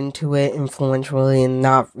brought into it influentially and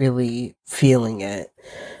not really feeling it.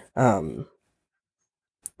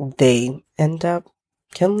 They end up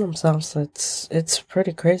killing themselves. It's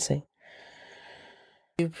pretty crazy.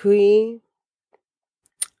 Dupree,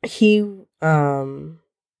 he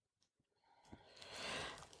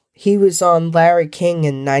was on Larry King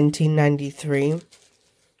in 1993,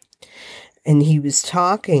 and he was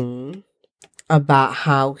talking about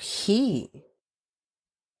how he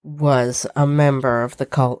was a member of the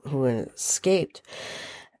cult who escaped.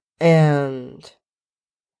 And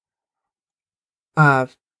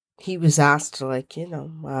he was asked,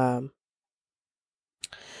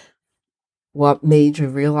 what made you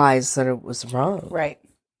realize that it was wrong? Right.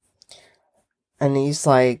 And he's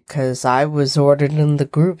like, because I was ordered in the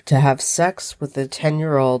group to have sex with a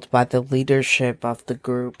 10-year-old by the leadership of the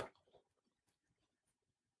group.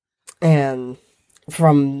 And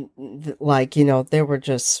from, there were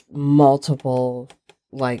just multiple,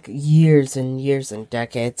 years and years and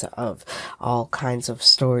decades of all kinds of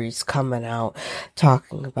stories coming out,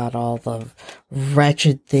 talking about all the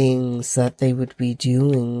wretched things that they would be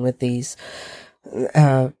doing with these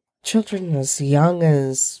children as young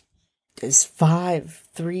as 5,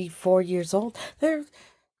 3, 4 years old. They're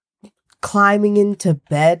climbing into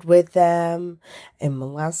bed with them and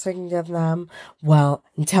molesting them,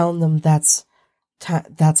 and telling them that's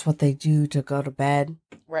what they do to go to bed.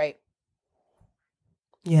 Right.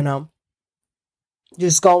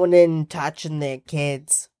 Just going in and touching their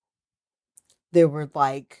kids. There were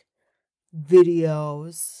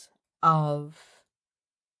videos of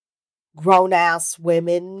grown-ass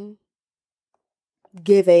women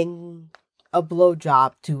giving a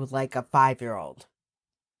blowjob to a 5-year-old.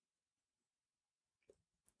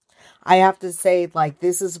 I have to say,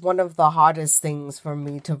 this is one of the hardest things for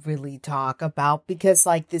me to really talk about, because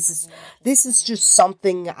this is just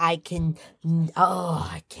something I can't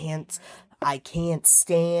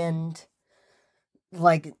stand.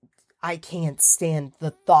 I can't stand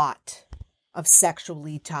the thought of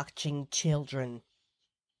sexually touching children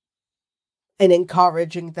and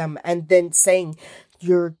encouraging them, and then saying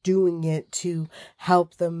you're doing it to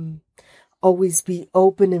help them always be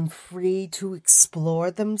open and free to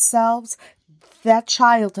explore themselves. That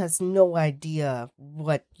child has no idea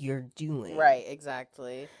what you're doing. Right,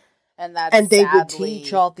 exactly. And they would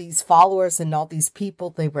teach all these followers and all these people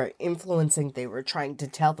they were influencing, they were trying to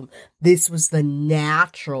tell them this was the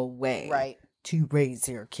natural way to raise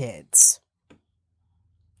your kids.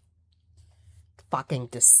 Fucking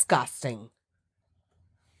disgusting.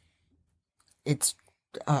 It's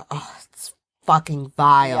fucking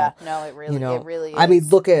vile. Yeah, no, it really is. I mean,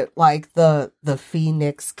 look at, like, the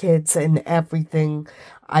Phoenix kids and everything.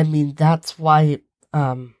 I mean, that's why,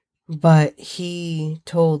 but he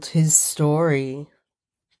told his story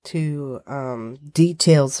to,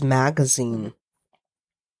 Details magazine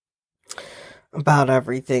about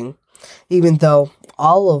everything. Even though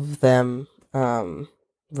all of them,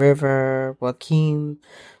 River, Joaquin,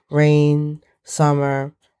 Rain,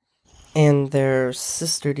 Summer, and their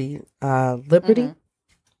sister, Liberty,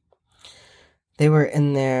 they were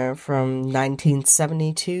in there from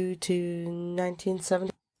 1972 to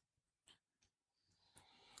 1970.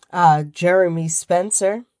 Jeremy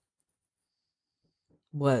Spencer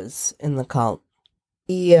was in the cult.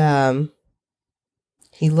 He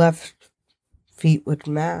left Fleetwood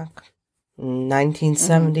Mac in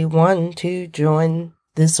 1971 to join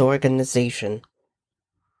this organization.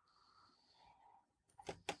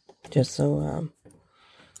 Just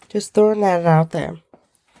just throwing that out there.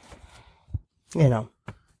 Yeah,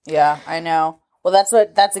 I know. Well,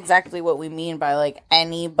 that's exactly what we mean by, like,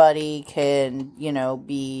 anybody can,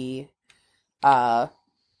 be,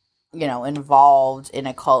 involved in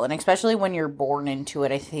a cult. And especially when you're born into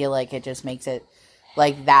it, I feel like it just makes it,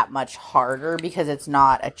 like, that much harder because it's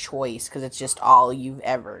not a choice, because it's just all you've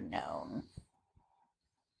ever known.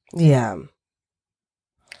 Yeah.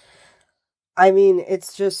 I mean,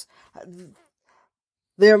 it's just,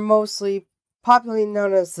 they're mostly popularly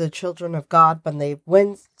known as the Children of God, but they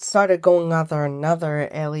started going under another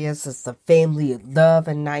alias as the Family of Love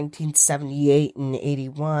in 1978 and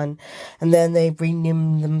 81, and then they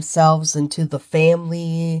renamed themselves into the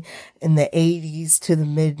Family in the 80s to the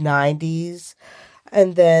mid-90s,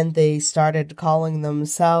 and then they started calling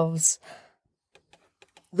themselves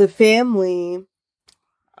the Family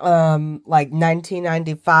like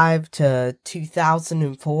 1995 to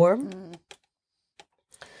 2004.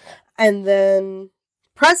 And then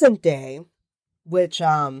present day, which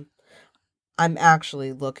I'm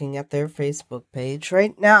actually looking at their Facebook page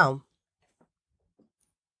right now.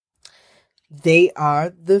 They are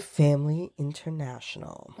the Family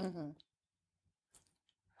International.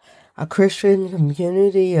 A Christian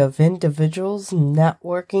community of individuals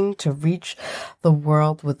networking to reach the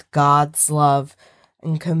world with God's love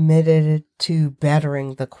and committed to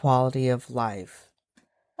bettering the quality of life.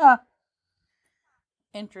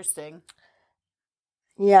 Interesting.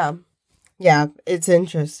 Yeah, it's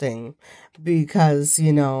interesting because,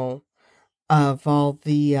 of all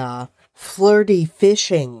the flirty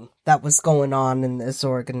fishing that was going on in this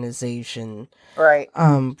organization. Right.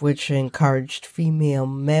 Which encouraged female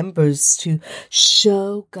members to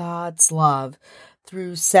show God's love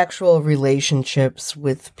through sexual relationships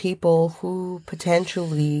with people who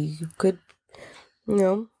potentially could,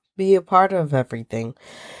 be a part of everything.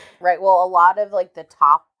 Right. Well, a lot of, like, the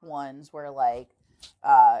top ones were, like,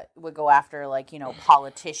 would go after, like,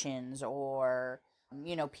 politicians or,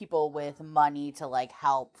 people with money to, like,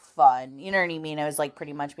 help fund. You know what I mean? It was, like,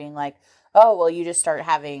 pretty much being like, oh, well, you just start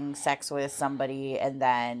having sex with somebody and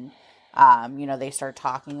then, they start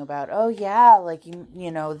talking about, oh, yeah, like,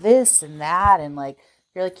 this and that. And, like,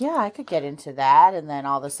 you're like, yeah, I could get into that. And then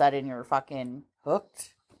all of a sudden you're fucking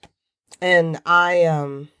hooked. And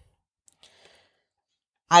I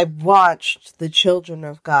watched the Children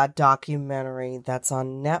of God documentary that's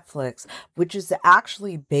on Netflix, which is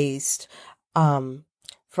actually based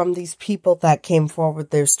from these people that came forward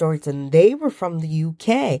with their stories, and they were from the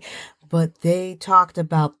UK, but they talked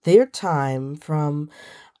about their time from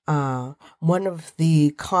one of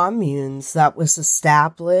the communes that was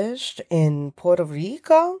established in Puerto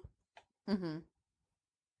Rico.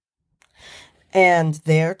 And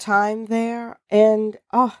their time there, and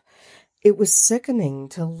it was sickening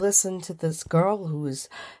to listen to this girl who was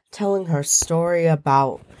telling her story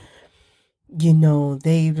about,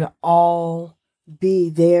 they'd all be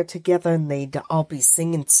there together and they'd all be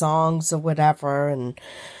singing songs or whatever, and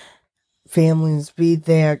families be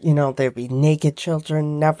there, there'd be naked children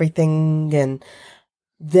and everything, and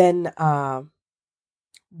then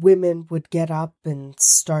women would get up and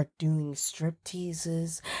start doing strip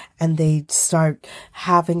teases, and they'd start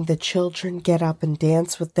having the children get up and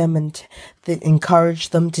dance with them and encourage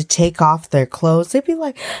them to take off their clothes. They'd be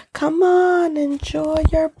like, come on, enjoy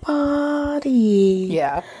your body.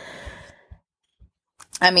 Yeah.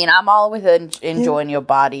 I mean, I'm all with enjoying your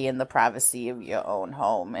body in the privacy of your own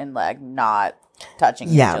home and, like, not touching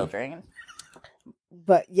your children.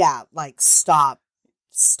 But, yeah, like, stop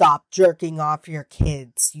jerking off your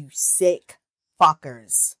kids, you sick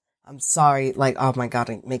fuckers. I'm sorry, like, oh my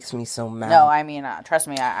god, it makes me so mad. No, I mean, trust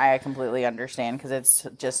me, I completely understand, because it's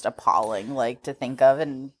just appalling, like, to think of,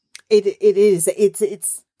 and... It is,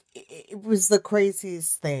 it was the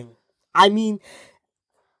craziest thing. I mean,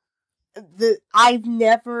 I've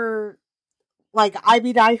never, like,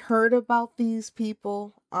 I heard about these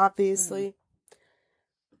people, obviously,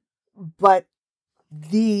 but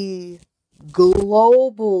the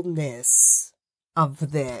globalness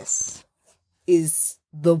of this is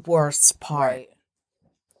the worst part. Right.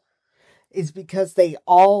 Is because they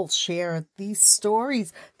all share these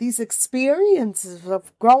stories, these experiences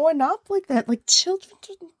of growing up like that. Like, children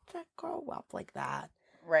didn't grow up like that.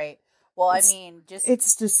 Right. Well,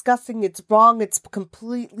 it's disgusting, it's wrong, it's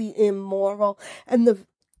completely immoral. And the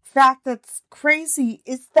fact that's crazy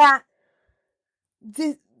is that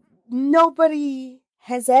nobody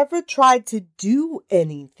has ever tried to do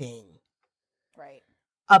anything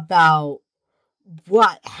about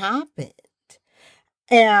what happened.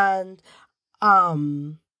 And I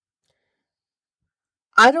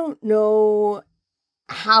don't know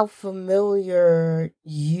how familiar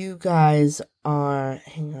you guys are.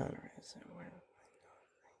 Hang on.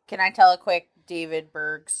 Can I tell a quick David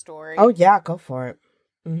Berg story? Oh, yeah, go for it.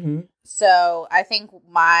 Mm-hmm. So I think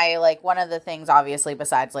one of the things, obviously,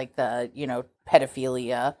 besides, like, the,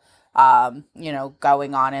 pedophilia,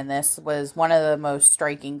 going on in this, was one of the most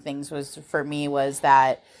striking things for me was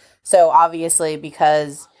that, so obviously,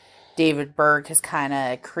 because David Berg has kind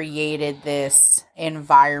of created this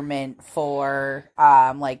environment for,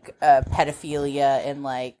 pedophilia and,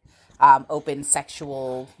 open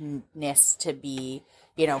sexualness to be,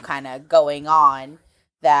 kind of going on,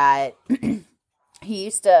 that he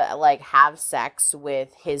used to, have sex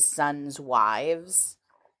with his son's wives,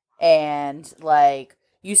 and,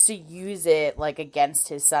 used to use it, against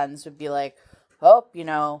his sons, would be like, oh,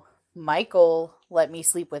 Michael let me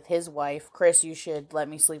sleep with his wife. Chris, you should let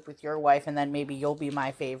me sleep with your wife, and then maybe you'll be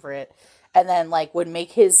my favorite. And then, would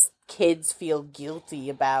make his kids feel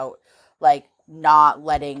guilty about, not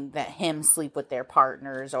letting him sleep with their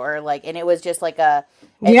partners, or, and it was just, that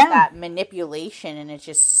manipulation, and it's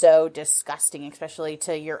just so disgusting, especially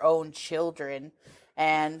to your own children.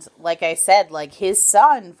 And, like I said, his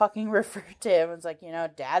son fucking referred to him as,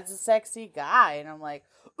 Dad's a sexy guy, and I'm like,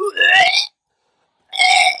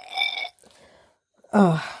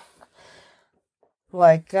 oh,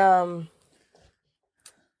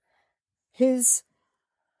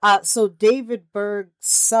 so David Berg's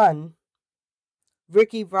son,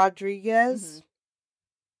 Ricky Rodriguez,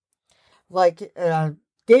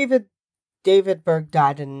 David Berg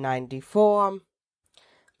died in 1994.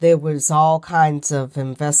 There was all kinds of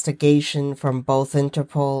investigation from both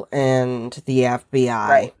Interpol and the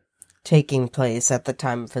FBI taking place at the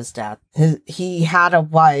time of his death. He had a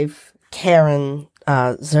wife, Karen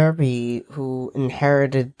Zerbe, who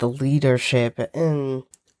inherited the leadership and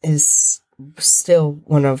is still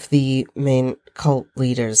one of the main cult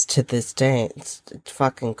leaders to this day. It's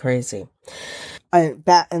fucking crazy. And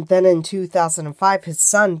then in 2005, his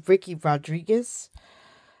son, Ricky Rodriguez,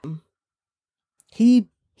 he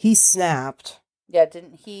snapped. Yeah,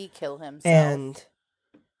 didn't he kill himself? And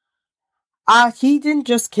he didn't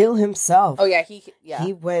just kill himself. Oh, yeah,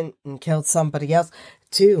 he went and killed somebody else,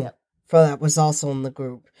 too. Yep. For that was also in the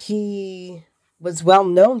group. He was well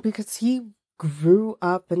known because he grew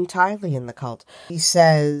up entirely in the cult. He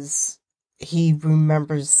says he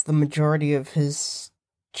remembers the majority of his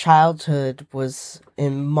childhood was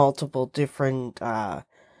in multiple different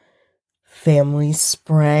family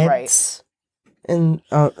spreads. And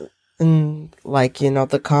the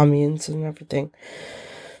communes and everything.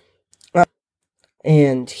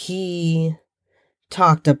 And he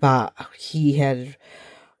talked about he had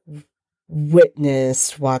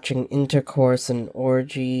witnessed watching intercourse and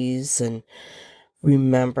orgies, and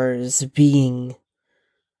remembers being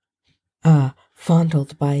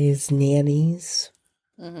fondled by his nannies.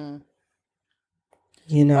 Mm-hmm.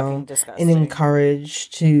 And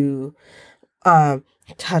encouraged to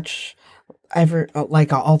touch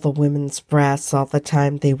all the women's breasts all the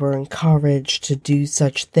time. They were encouraged to do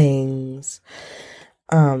such things.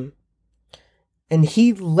 And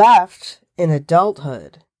he left in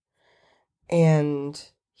adulthood, and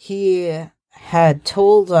he had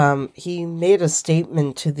told, he made a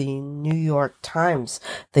statement to the New York Times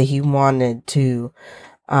that he wanted to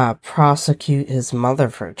prosecute his mother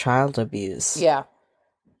for child abuse. Yeah.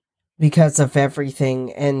 because of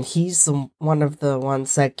everything. And he's one of the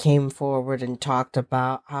ones that came forward and talked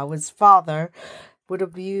about how his father would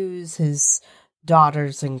abuse his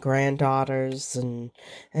daughters and granddaughters and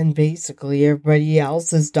basically everybody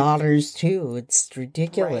else's daughters too. It's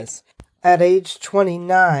ridiculous. Right. At age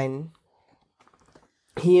 29,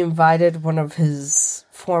 he invited one of his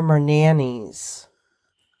former nannies,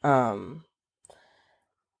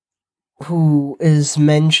 who is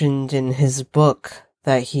mentioned in his book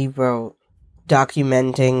that he wrote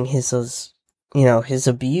documenting his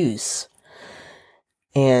abuse.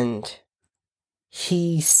 And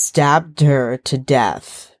he stabbed her to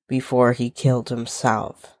death before he killed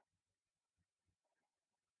himself.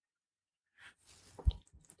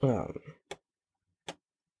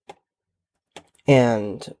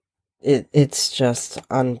 And it's just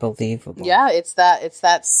unbelievable. Yeah, it's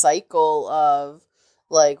that cycle of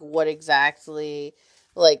like what exactly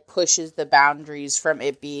like pushes the boundaries from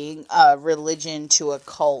it being a religion to a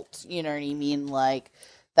cult. You know what I mean? Like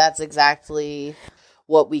that's exactly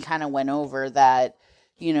what we kind of went over, that,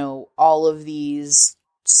 you know, all of these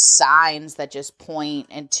signs that just point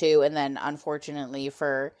into, and then unfortunately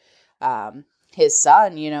for his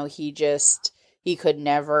son, you know, he could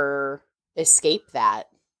never escape that.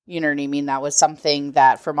 You know what I mean? That was something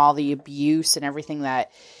that from all the abuse and everything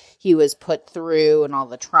that he was put through and all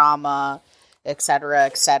the trauma, et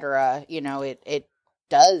cetera, you know, it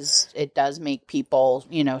does make people,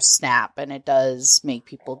 you know, snap, and it does make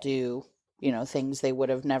people do, you know, things they would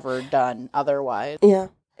have never done otherwise. Yeah.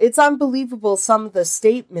 It's unbelievable some of the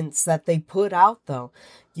statements that they put out, though,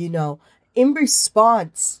 you know, in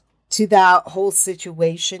response to that whole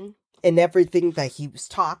situation and everything that he was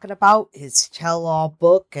talking about, his tell-all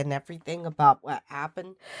book and everything about what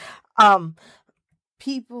happened.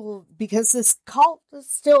 People, because this cult is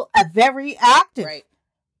still very active. Right.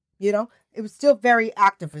 You know, it was still very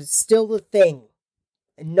active. It's still a thing.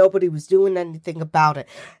 And nobody was doing anything about it.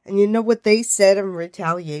 And you know what they said in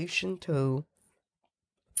retaliation to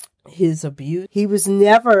his abuse? He was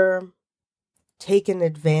never taken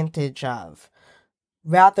advantage of.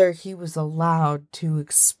 Rather, he was allowed to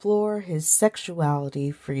explore his sexuality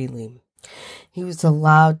freely. He was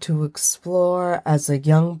allowed to explore as a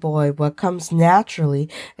young boy what comes naturally,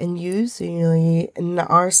 and usually in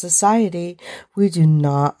our society, we do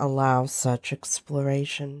not allow such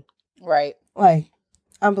exploration. Right. Like,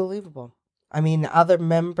 unbelievable. I mean, other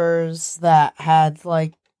members that had,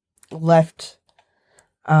 like, left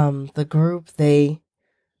the group, they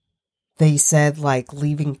said, like,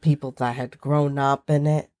 leaving people that had grown up in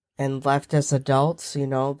it and left as adults, you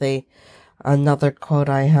know, another quote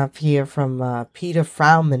I have here from Peter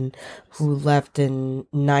Frauman, who left in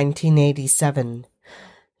 1987.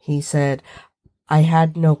 He said, "I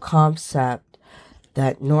had no concept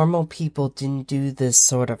that normal people didn't do this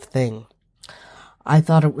sort of thing. I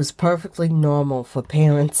thought it was perfectly normal for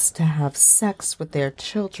parents to have sex with their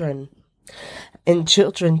children, and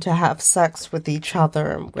children to have sex with each other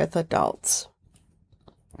and with adults."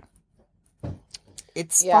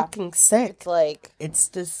 It's fucking sick. It's like, it's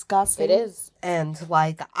disgusting. It is. And,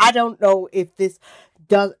 like, I don't know if this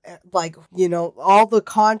does, like, you know, all the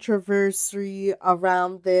controversy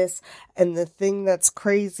around this, and the thing that's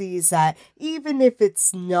crazy is that even if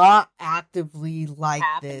it's not actively like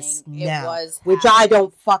this now, which I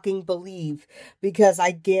don't fucking believe, because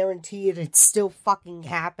I guarantee it's still fucking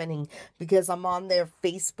happening, because I'm on their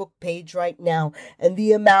Facebook page right now, and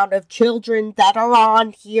the amount of children that are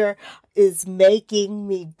on here is making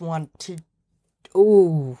me want to,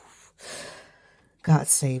 ooh, God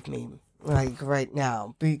save me. Like, right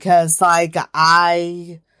now, because, like,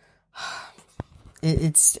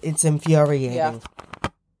 it's infuriating. Yeah.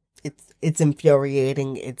 It's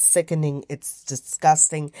infuriating, it's sickening, it's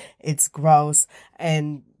disgusting, it's gross,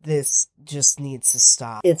 and this just needs to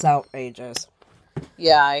stop. It's outrageous.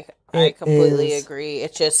 Yeah, I completely agree.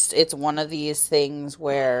 It's one of these things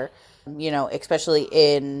where, you know, especially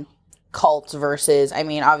in cults versus, I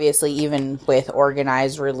mean, obviously even with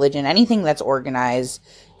organized religion, anything that's organized,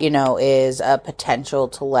 you know, is a potential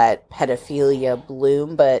to let pedophilia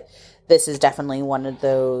bloom, but this is definitely one of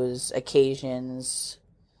those occasions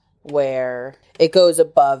where it goes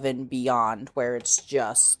above and beyond, where it's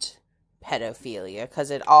just pedophilia,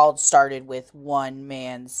 because it all started with one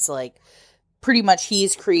man's, like, pretty much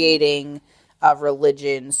he's creating a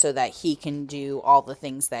religion so that he can do all the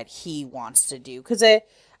things that he wants to do, because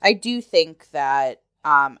I do think that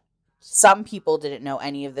some people didn't know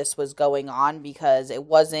any of this was going on, because it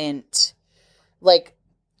wasn't, like,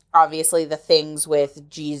 obviously the things with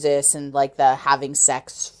Jesus and, like, the having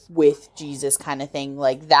sex with Jesus kind of thing,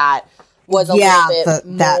 like, that was a little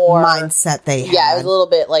bit that more mindset they had. Yeah, it was a little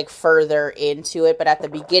bit like further into it, but at the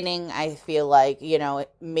beginning, I feel like, you know,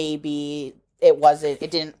 maybe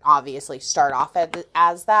it didn't obviously start off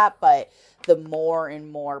as that, but the more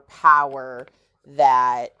and more power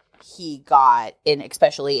that he got, in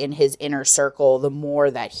especially in his inner circle, the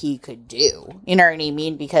more that he could do. You know what I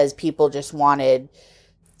mean? Because people just wanted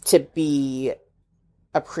to be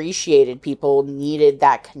appreciated. People needed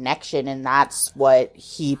that connection, and that's what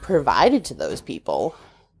he provided to those people.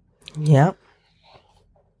 Yep.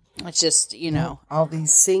 It's just, you know. All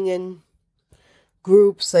these singing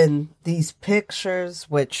groups and these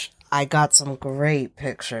pictures, which I got some great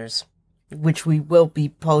pictures, which we will be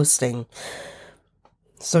posting.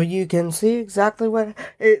 So you can see exactly what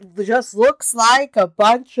it just looks like, a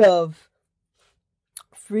bunch of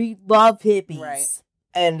free love hippies. Right.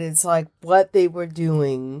 And it's like what they were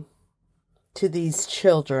doing to these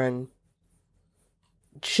children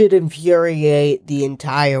should infuriate the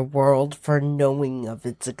entire world for knowing of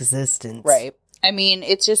its existence. Right. I mean,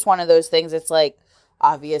 it's just one of those things. It's like,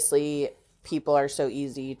 obviously, people are so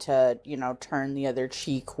easy to, you know, turn the other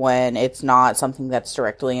cheek when it's not something that's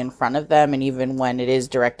directly in front of them. And even when it is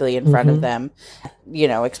directly in front of them, you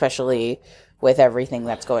know, especially with everything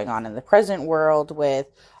that's going on in the present world with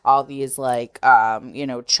all these, like, you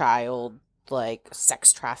know, child, like,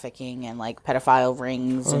 sex trafficking and, like, pedophile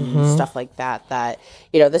rings and stuff like that,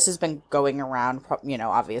 you know, this has been going around, you know,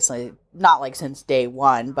 obviously not, like, since day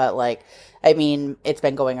one, but, like, I mean, it's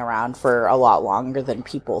been going around for a lot longer than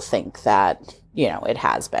people think that, you know, it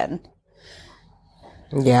has been.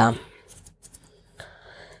 Yeah.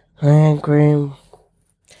 I agree.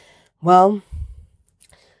 Well,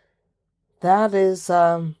 that is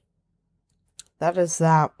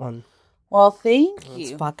that one. Well, thank you.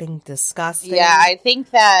 It's fucking disgusting. Yeah, I think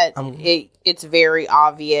that it's very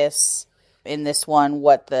obvious in this one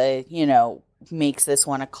what the, you know, makes this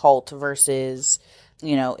one a cult versus,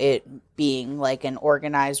 you know, it being like an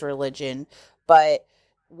organized religion. But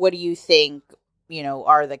what do you think, you know,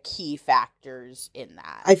 are the key factors in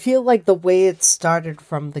that? I feel like the way it started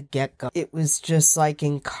from the get-go, it was just like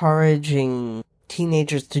encouraging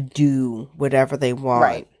teenagers to do whatever they want.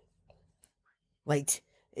 Right. Like,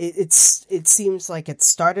 it seems like it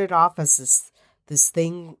started off as this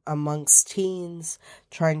thing amongst teens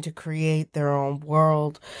trying to create their own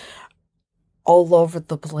world all over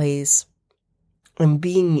the place and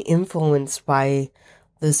being influenced by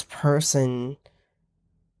this person.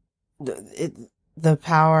 The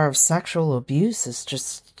power of sexual abuse is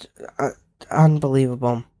just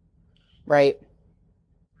unbelievable. Right.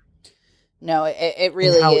 No, it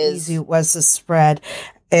really and how is. Easy it was to spread,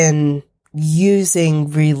 and using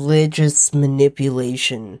religious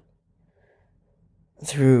manipulation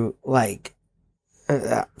through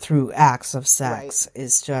through acts of sex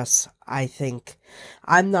is just, I think,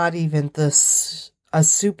 I'm not even a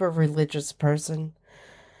super religious person,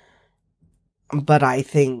 but I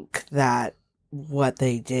think that what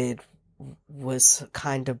they did was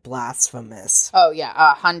kind of blasphemous. Oh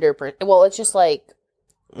yeah, 100%. Well, it's just like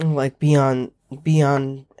beyond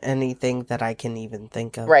anything that I can even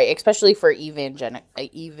think of. Right, especially for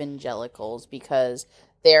evangelicals, because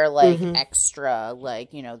they're like extra,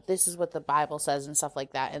 like, you know, this is what the Bible says and stuff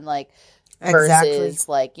like that, and like versus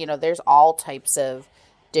like, you know, there's all types of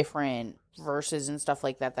different verses and stuff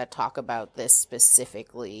like that that talk about this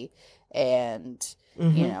specifically, and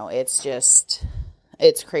you know, it's just,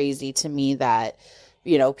 it's crazy to me that,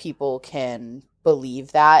 you know, people can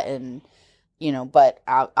believe that, and you know, but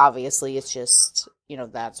obviously it's just, you know,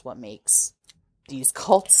 that's what makes these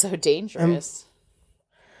cults so dangerous.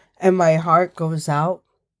 And my heart goes out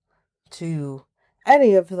to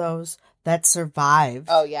any of those that survived.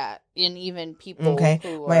 Oh, yeah. And even people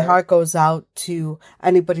my heart goes out to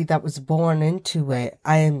anybody that was born into it.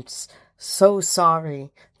 I am so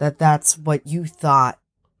sorry that that's what you thought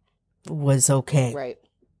was okay. Right.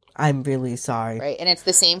 I'm really sorry. Right. And it's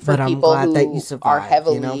the same for people who survived, are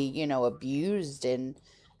heavily, you know, abused and,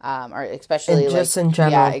 or especially and like, just in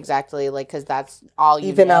general. Yeah, exactly. Like, because that's all you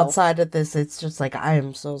Even know. outside of this, it's just like, I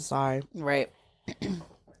am so sorry. Right.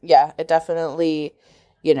 Yeah, it definitely,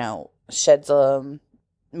 you know,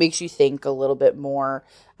 makes you think a little bit more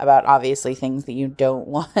about obviously things that you don't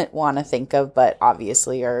want to think of, but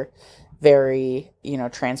obviously are very, you know,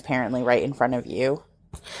 transparently right in front of you.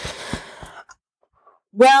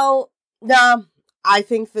 Well, no, I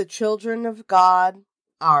think the children of God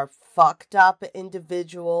are fucked up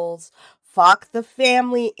individuals. Fuck the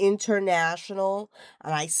Family International.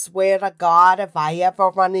 And I swear to God, if I ever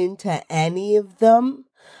run into any of them,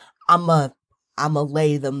 I'ma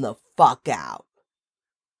lay them the fuck out.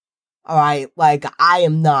 All right, like I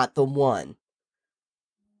am not the one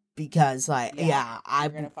because, like, I You're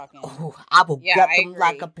gonna fucking. I will Yeah, gut I them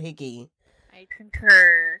like a agree. piggy. I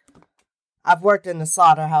concur. I've worked in the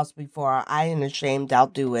slaughterhouse before. I ain't ashamed. I'll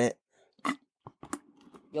do it.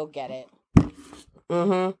 You'll get it.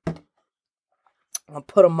 Mm-hmm. I'll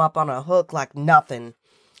put them up on a hook like nothing.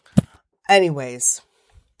 Anyways.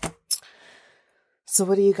 So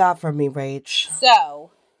what do you got for me, Rach?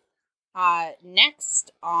 So,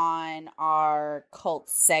 next on our cult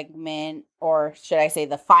segment, or should I say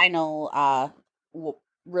the final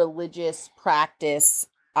religious practice,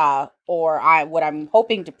 what I'm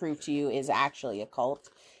hoping to prove to you is actually a cult,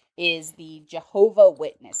 is the Jehovah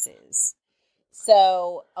Witnesses.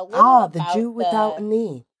 So, a little the about Jew without a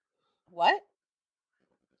knee. What?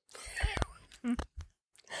 I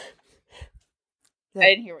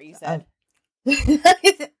didn't hear what you said.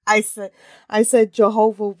 I said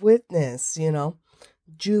Jehovah Witness,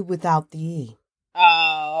 Jew without the E.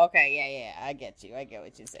 Oh, okay, yeah, I get you. I get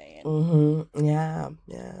what you're saying. Mm-hmm. Yeah.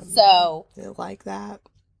 So, like that.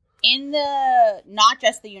 In not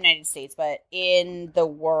just the United States, but in the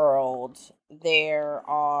world, there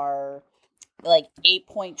are like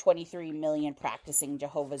 8.23 million practicing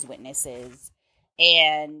Jehovah's Witnesses.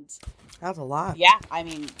 And that's a lot. Yeah, I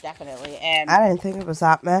mean, definitely. And I didn't think it was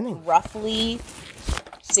that many. Roughly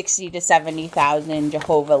 60 to 70,000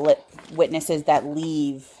 Jehovah Witnesses that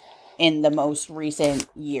leave in the most recent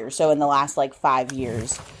year. So in the last 5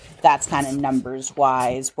 years, that's kind of numbers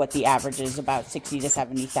wise what the average is, about 60 to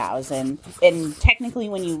 70,000. And technically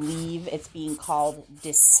when you leave, it's being called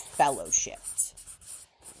disfellowshipped.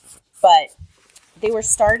 But they were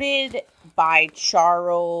started by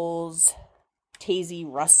Charles Taze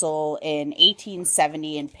Russell in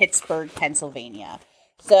 1870 in Pittsburgh, Pennsylvania.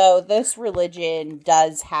 So this religion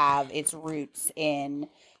does have its roots in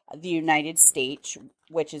the United States,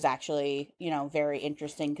 which is actually, very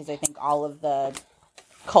interesting because I think all of the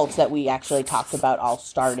cults that we actually talked about all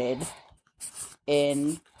started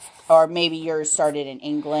or maybe yours started in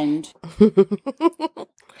England.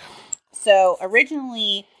 So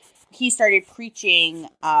originally he started preaching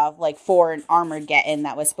for an Armageddon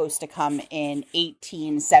that was supposed to come in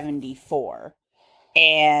 1874.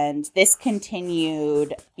 And this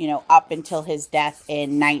continued, up until his death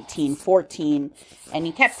in 1914. And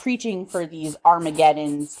he kept preaching for these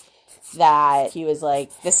Armageddons that he was like,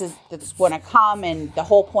 this is going to come. And the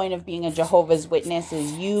whole point of being a Jehovah's Witness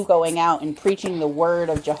is you going out and preaching the word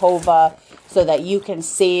of Jehovah so that you can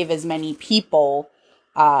save as many people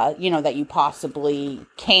that you possibly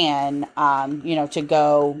can, to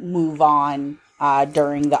go move on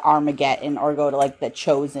during the Armageddon or go to the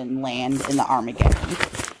chosen land in the Armageddon.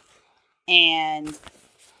 And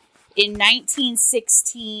in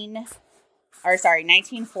 1914,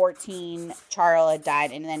 Charles had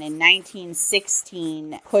died, and then in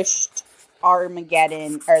 1916 pushed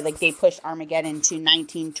Armageddon, or they pushed Armageddon to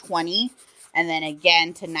 1920, and then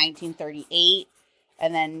again to 1938.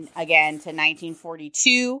 And then again to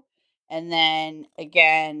 1942, and then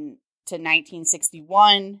again to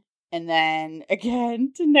 1961, and then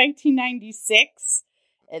again to 1996,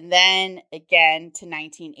 and then again to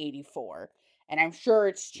 1984. And I'm sure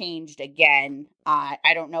it's changed again. I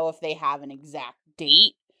don't know if they have an exact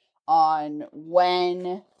date on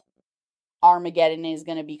when Armageddon is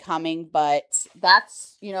going to be coming, but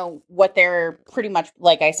that's, what they're pretty much,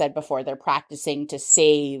 like I said before, they're practicing to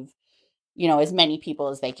save as many people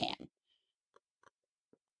as they can.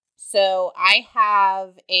 So I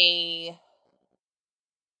have a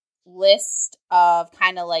list of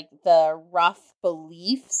kind of the rough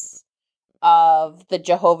beliefs of the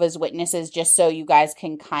Jehovah's Witnesses, just so you guys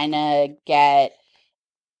can kind of get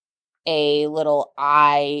a little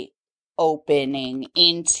eye opening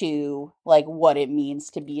into what it means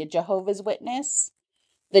to be a Jehovah's Witness.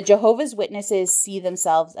 The Jehovah's Witnesses see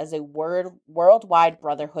themselves as a worldwide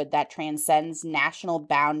brotherhood that transcends national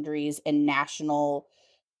boundaries and national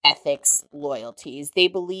ethics loyalties. They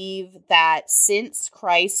believe that since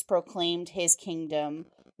Christ proclaimed his kingdom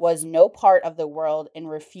was no part of the world and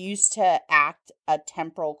refused to act a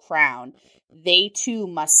temporal crown, they too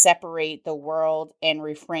must separate the world and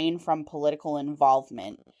refrain from political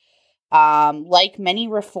involvement. Like many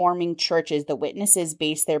reforming churches, the Witnesses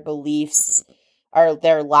base their beliefs or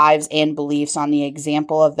their lives and beliefs on the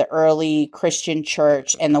example of the early Christian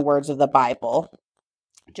church and the words of the Bible.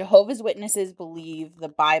 Jehovah's Witnesses believe the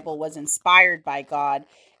Bible was inspired by God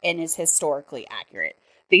and is historically accurate.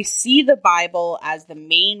 They see the Bible as the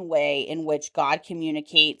main way in which God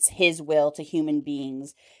communicates his will to human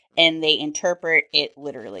beings, and they interpret it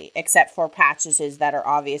literally, except for passages that are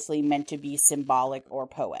obviously meant to be symbolic or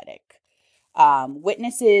poetic.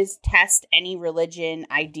 Witnesses test any religion,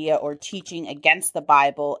 idea, or teaching against the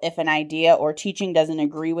Bible. If an idea or teaching doesn't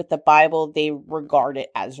agree with the Bible, they regard it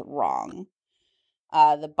as wrong.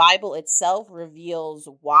 The Bible itself reveals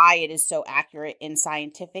why it is so accurate in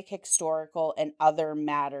scientific, historical, and other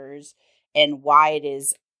matters, and why it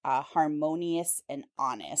is harmonious and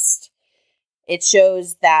honest. It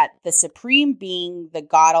shows that the Supreme Being, the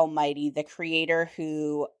God Almighty, the Creator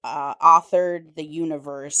who authored the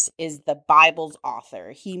universe, is the Bible's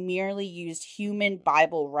author. He merely used human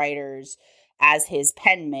Bible writers as his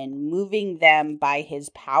penmen, moving them by his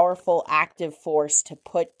powerful active force to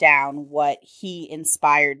put down what he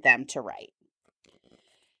inspired them to write.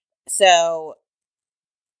 So,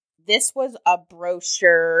 this was a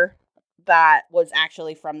brochure that was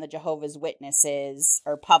actually from the Jehovah's Witnesses,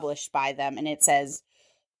 or published by them, and it says,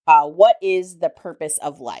 what is the purpose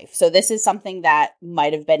of life? So this is something that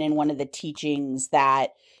might have been in one of the teachings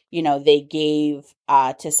that, they gave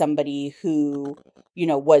to somebody who,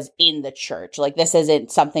 was in the church. Like, this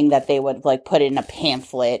isn't something that they would, like, put in a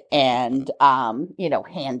pamphlet and,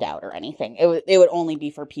 hand out or anything. It would only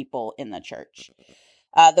be for people in the church.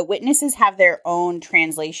 The Witnesses have their own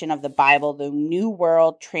translation of the Bible, the New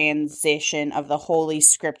World Translation of the Holy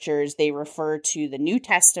Scriptures. They refer to the New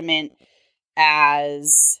Testament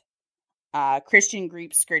as Christian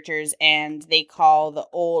Greek scriptures, and they call the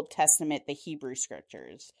Old Testament the Hebrew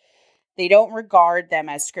Scriptures. They don't regard them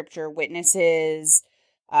as scripture. Witnesses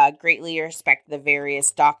greatly respect the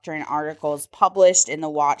various doctrine articles published in the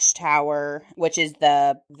Watchtower, which is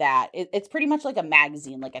it's pretty much like a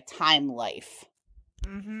magazine, like a Time Life.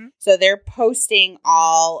 Mm-hmm. So they're posting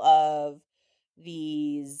all of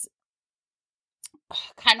these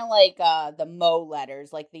kind of like the Mo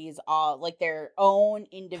letters, like these all like their own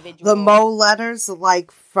individual. The Mo letters,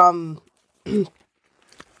 like from,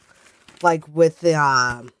 like with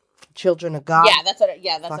the Children of God. Yeah, that's what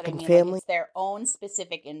I mean. Family. Like, it's their own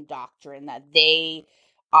specific doctrine that they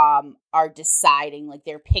are deciding. Like,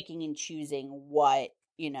 they're picking and choosing what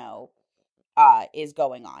is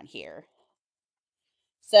going on here.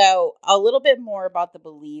 So a little bit more about the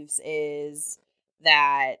beliefs is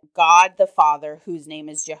that God the Father, whose name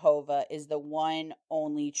is Jehovah, is the one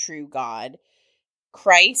only true God.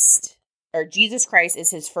 Christ, or Jesus Christ,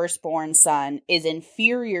 is his firstborn son, is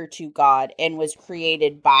inferior to God and was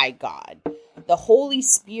created by God. The Holy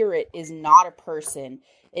Spirit is not a person.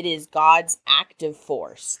 It is God's active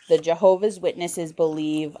force. The Jehovah's Witnesses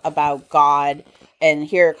believe about God, and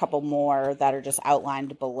here are a couple more that are just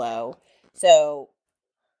outlined below. So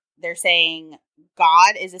they're saying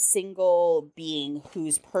God is a single being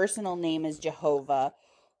whose personal name is Jehovah.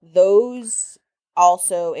 Those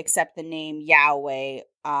also accept the name Yahweh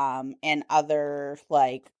and other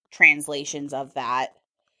like translations of that.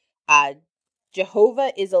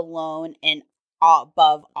 Jehovah is alone and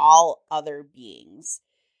above all other beings.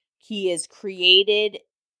 He has created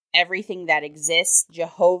everything that exists.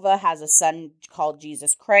 Jehovah has a son called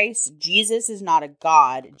Jesus Christ. Jesus is not a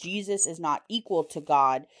god. Jesus is not equal to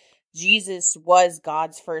God. Jesus was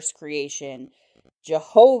God's first creation.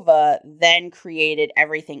 Jehovah then created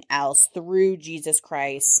everything else through Jesus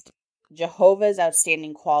Christ. Jehovah's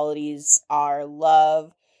outstanding qualities are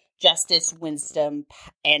love, justice, wisdom,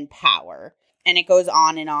 and power. And it goes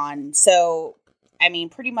on and on. So, I mean,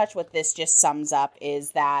 pretty much what this just sums up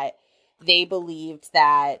is that they believed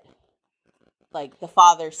that, like, the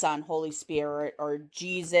Father, Son, Holy Spirit, or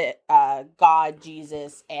Jesus, God,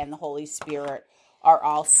 Jesus, and the Holy Spirit are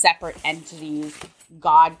all separate entities.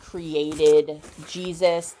 God created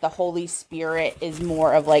Jesus. The Holy Spirit is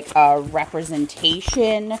more of like a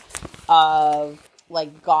representation of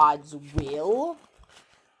like God's will.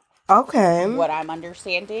 Okay. What I'm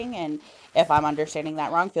understanding. And if I'm understanding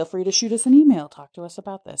that wrong, feel free to shoot us an email. Talk to us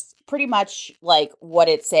about this. Pretty much like what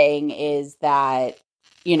it's saying is that,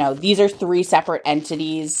 these are three separate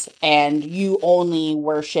entities and you only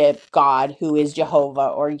worship God, who is Jehovah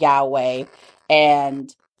or Yahweh.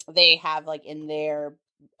 And they have like in their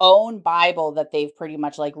own Bible that they've pretty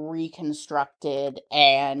much like reconstructed,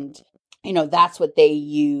 and that's what they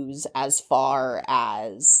use as far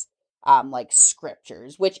as like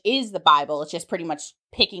scriptures, which is the Bible. It's just pretty much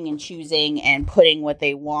picking and choosing and putting what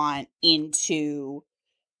they want into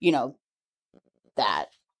that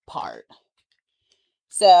part.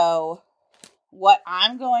 So what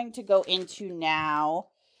I'm going to go into now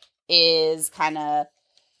is kind of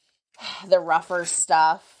the rougher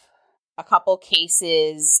stuff, a couple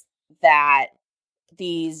cases that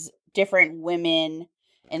these different women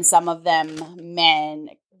and some of them men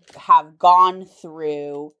have gone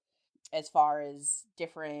through as far as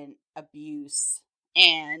different abuse.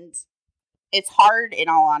 And it's hard, in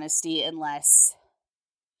all honesty, unless,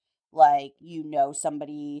 like, you know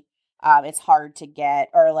somebody. It's hard to get,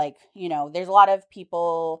 or, like, you know, there's a lot of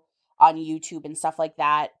people on YouTube and stuff like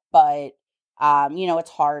that, but, you know, it's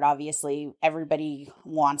hard, obviously. Everybody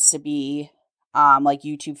wants to be, like,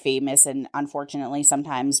 YouTube famous, and unfortunately,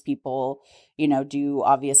 sometimes people, you know, do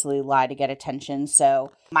obviously lie to get attention.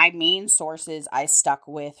 So my main sources I stuck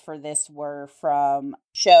with for this were from a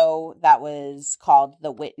show that was called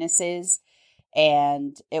The Witnesses,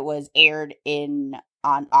 and it was aired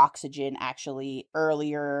on Oxygen, actually,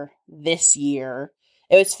 earlier this year.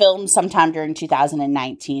 It was filmed sometime during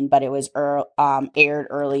 2019, but it was aired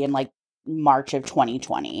early in, like, March of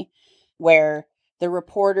 2020, where the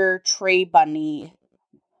reporter Trey Bundy,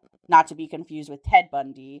 not to be confused with Ted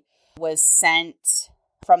Bundy, was sent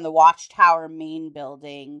from the Watchtower main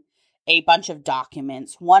building a bunch of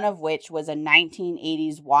documents, one of which was a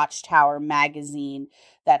 1980s Watchtower magazine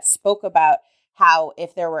that spoke about how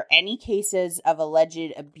if there were any cases of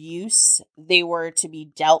alleged abuse, they were to be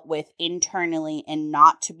dealt with internally and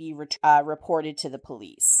not to be reported to the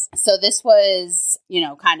police. So this was, you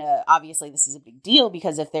know, kind of, obviously this is a big deal,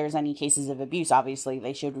 because if there's any cases of abuse, obviously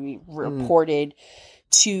they should be reported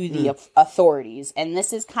to the authorities. And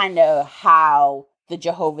this is kind of how the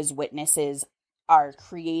Jehovah's Witnesses are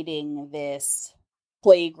creating this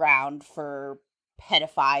playground for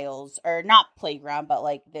pedophiles, or not playground, but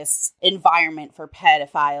like this environment for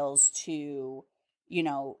pedophiles to, you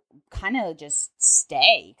know, kind of just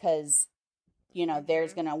stay, because, you know,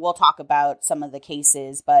 we'll talk about some of the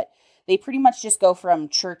cases, but they pretty much just go from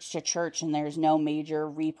church to church and there's no major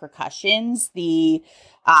repercussions. The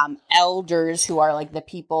elders, who are like the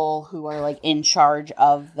people who are like in charge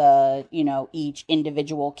of the, you know, each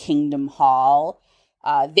individual kingdom hall,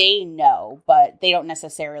 they know, but they don't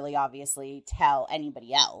necessarily obviously tell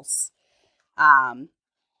anybody else. And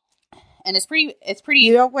it's pretty.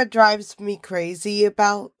 You know what drives me crazy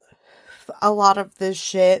about a lot of this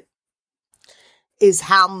shit is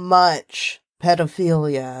how much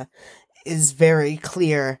pedophilia is very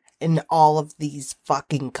clear in all of these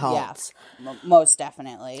fucking cults. Yeah, most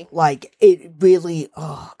definitely. Like, it really,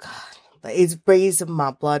 oh God, it's raising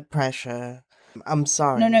my blood pressure. I'm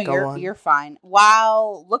sorry. No, you're fine.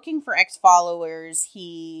 While looking for ex-followers,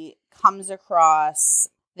 he comes across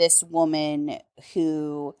this woman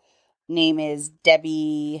who name is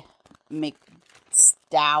Debbie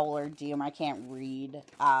McDowell, I can't read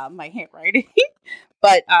my handwriting.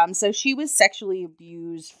 But so she was sexually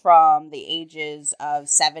abused from the ages of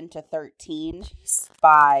 7 to 13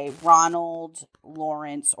 by Ronald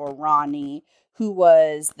Lawrence, or Ronnie, who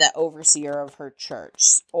was the overseer of her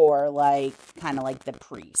church, or like kind of like the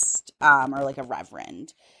priest, or like a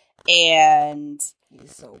reverend. And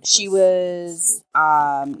she was,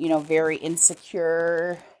 you know, very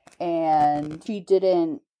insecure, and she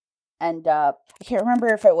didn't end up, I can't remember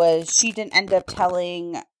if it was, she didn't end up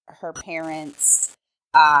telling her parents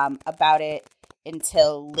about it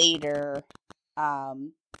until later,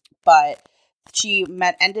 but she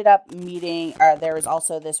ended up meeting, there was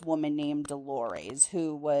also this woman named Dolores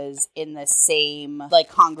who was in the same, like,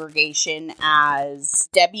 congregation as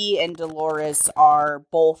Debbie, and Dolores are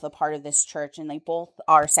both a part of this church, and they both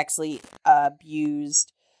are sexually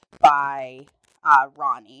abused by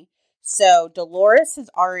Ronnie. So Dolores has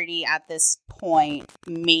already at this point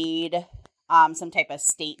made some type of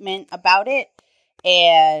statement about it,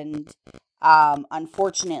 and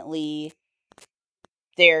unfortunately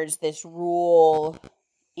there's this rule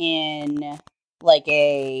in like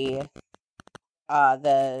the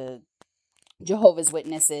Jehovah's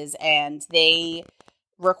Witnesses, and they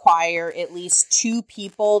require at least 2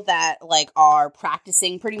 people that like are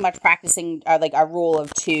practicing like a rule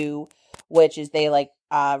of 2, which is they like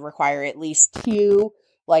require at least 2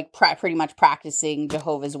 like pretty much practicing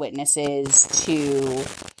Jehovah's Witnesses to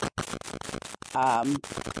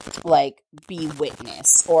like be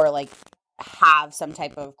witness, or like have some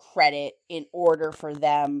type of credit in order for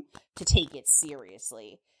them to take it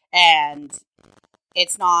seriously. And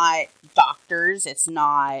it's not doctors, it's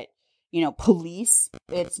not, you know, police,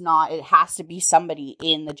 it has to be somebody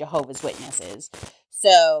in the Jehovah's Witnesses.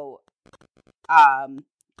 So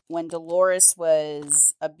when Dolores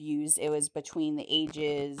was abused, it was between the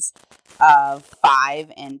ages of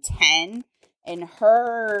 5 and 10, and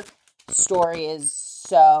her story is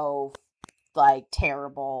so like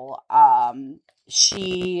terrible.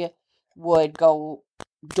 She would go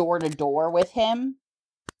door to door with him,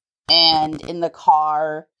 and in the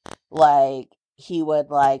car, like, he would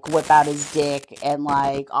like whip out his dick and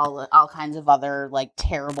like all kinds of other like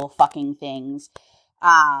terrible fucking things.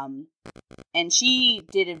 And she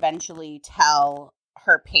did eventually tell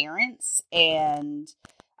her parents, and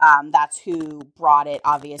that's who brought it,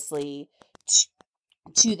 obviously,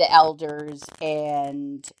 to the elders,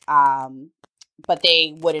 and but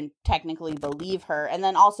they wouldn't technically believe her. And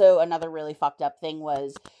then also another really fucked up thing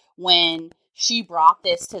was when she brought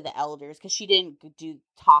this to the elders, because she didn't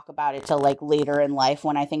talk about it till like later in life,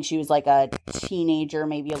 when I think she was like a teenager,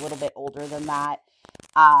 maybe a little bit older than that.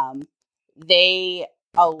 They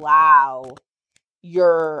allow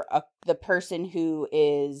the person who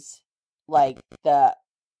is like the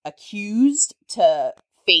accused to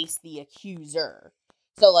face the accuser.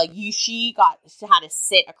 So, like, she had to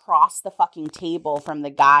sit across the fucking table from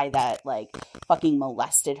the guy that, like, fucking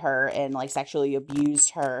molested her and, like, sexually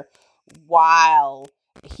abused her, while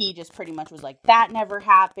he just pretty much was like, that never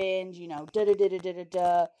happened, you know,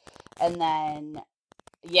 da-da-da-da-da-da-da. And then,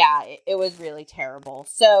 yeah, it was really terrible.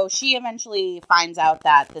 So, she eventually finds out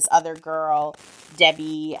that this other girl,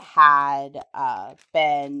 Debbie, had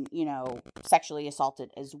been, you know, sexually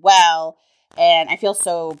assaulted as well. And I feel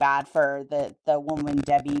so bad for the woman,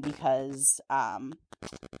 Debbie, because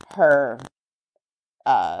her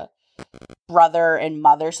brother and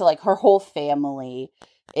mother, so like her whole family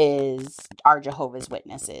are Jehovah's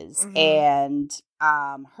Witnesses. Mm-hmm. And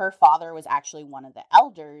her father was actually one of the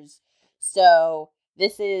elders. So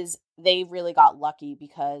they really got lucky,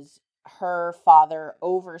 because her father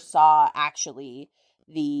oversaw actually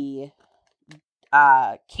the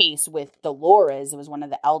case with Dolores. It was one of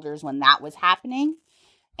the elders when that was happening.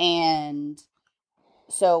 And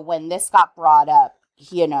so when this got brought up,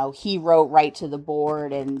 you know, he wrote right to the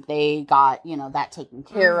board, and they got, you know, that taken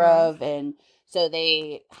care of. And so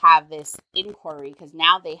they have this inquiry, because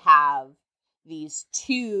now they have these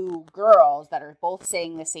two girls that are both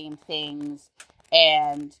saying the same things.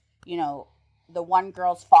 And, you know, the one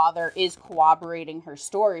girl's father is corroborating her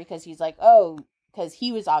story, because he's like, because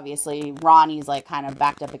he was obviously, Ronnie's like kind of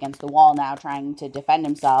backed up against the wall now, trying to defend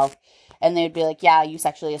himself. And they'd be like, yeah, you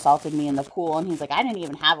sexually assaulted me in the pool. And he's like, I didn't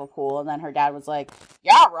even have a pool. And then her dad was like,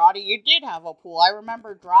 yeah, Ronnie, you did have a pool. I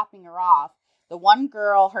remember dropping her off. The one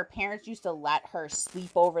girl, her parents used to let her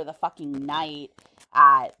sleep over the fucking night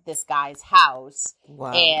at this guy's house.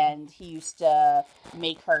 Wow. And he used to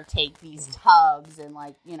make her take these tubs, and,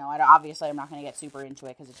 like, you know, obviously I'm not going to get super into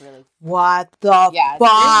it, because it's really... What the fuck? Yeah, it's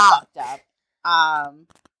really fucked up.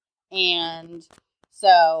 And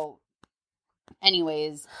so,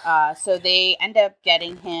 anyways, so they end up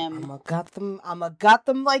getting him. I'ma got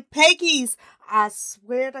them like Peggy's. I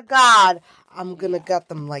swear to God, I'm gonna gut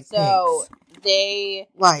them like pigs. So they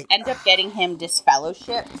end up getting him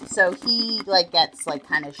disfellowshipped. So he like gets like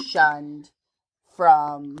kind of shunned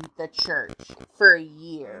from the church for a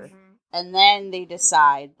year, and then they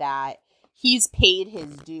decide that he's paid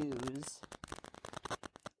his dues.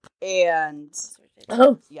 And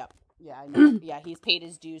yep. Yeah, I know. Yeah, he's paid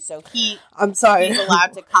his dues, so he's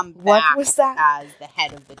allowed to come back as the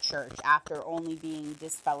head of the church after only being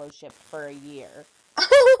disfellowshipped for a year.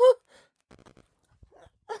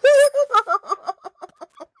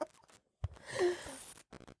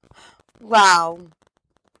 Wow.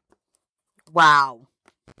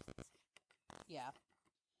 Yeah.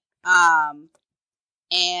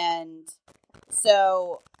 And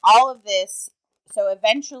so all of this. So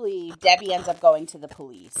eventually, Debbie ends up going to the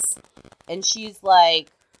police, and she's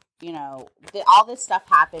like, you know, all this stuff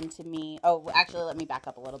happened to me. Oh, actually, let me back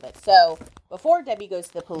up a little bit. So before Debbie goes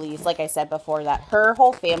to the police, like I said before, that her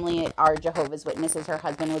whole family are Jehovah's Witnesses. Her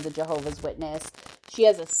husband was a Jehovah's Witness. She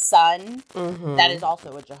has a son that is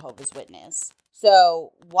also a Jehovah's Witness.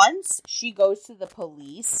 So once she goes to the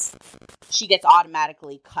police, she gets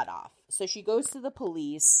automatically cut off. So she goes to the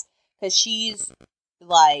police because she's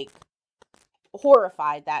like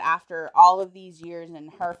horrified that after all of these years and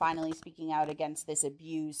her finally speaking out against this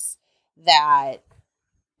abuse, that,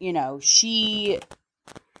 you know, she,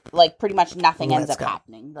 like, pretty much nothing ends up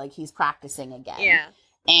happening. Like, he's practicing again. Yeah.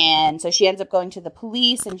 And so she ends up going to the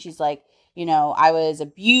police, and she's like, you know, I was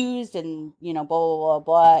abused, and, you know, blah, blah,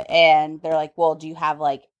 blah, blah. And they're like, well, do you have,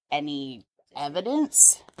 like, any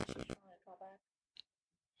evidence?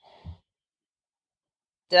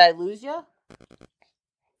 Did I lose you?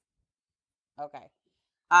 Okay.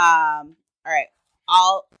 All right.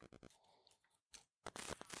 All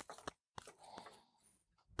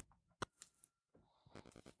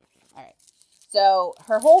right. So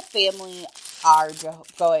her whole family are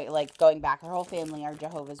going back. Her whole family are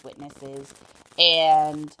Jehovah's Witnesses,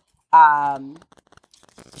 and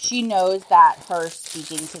she knows that her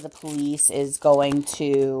speaking to the police is going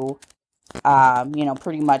to, you know,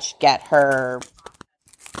 pretty much get her,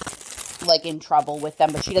 like, in trouble with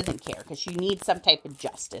them, but she doesn't care because she needs some type of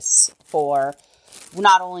justice for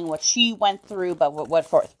not only what she went through, but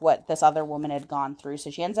what this other woman had gone through. So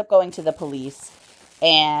she ends up going to the police,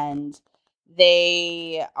 and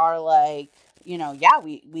they are like, yeah,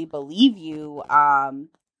 we believe you.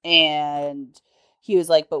 And he was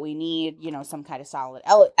like, but we need, some kind of solid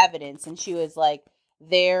evidence. And she was like,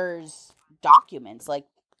 there's documents. Like,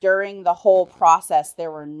 during the whole process, there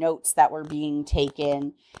were notes that were being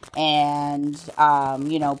taken and, blah,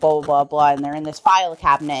 blah, blah. And they're in this file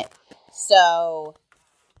cabinet. So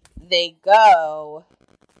they go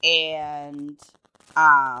and,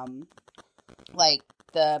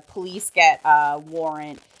 the police get a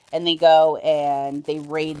warrant, and they go and they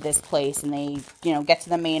raid this place, and they, get to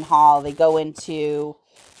the main hall. They go into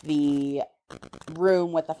the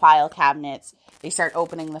room with the file cabinets. They start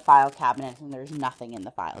opening the file cabinets, and there's nothing in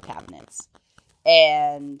the file cabinets.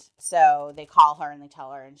 And so they call her and they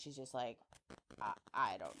tell her, and she's just like,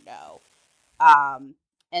 I don't know.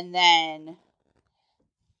 And then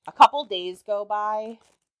a couple days go by,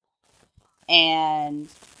 and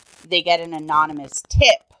they get an anonymous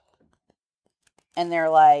tip, and they're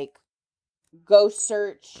like, go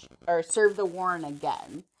search or serve the warrant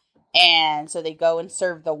again. And so they go and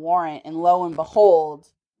serve the warrant, and lo and behold,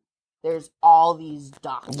 there's all these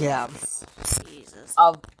documents Jesus.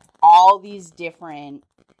 of all these different,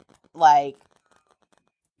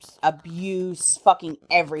 abuse, fucking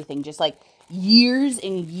everything. Just, years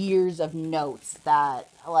and years of notes that,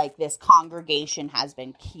 this congregation has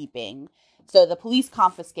been keeping. So the police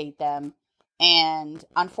confiscate them, and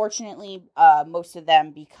unfortunately, most of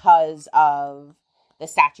them, because of the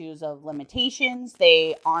statutes of limitations,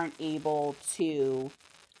 they aren't able to,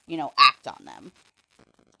 act on them.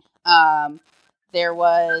 There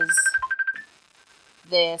was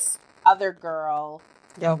this other girl,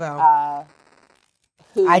 who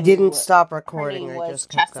I didn't stop recording. Her name I was just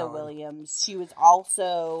kept Chessa going. Williams. She was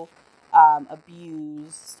also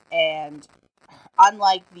abused, and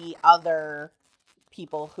unlike the other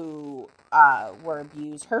people who were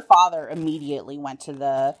abused, her father immediately went to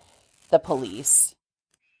the police.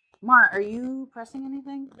 Mar, are you pressing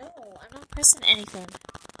anything? No, I'm not pressing anything.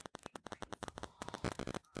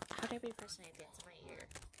 How would I be pressing anything to my ear?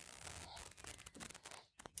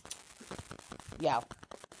 Yeah.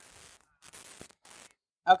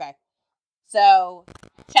 Okay. So,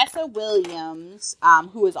 Chessa Williams,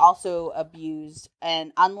 who was also abused,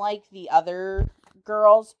 and unlike the other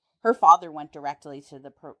girls, her father went directly to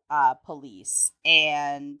the police,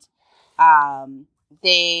 and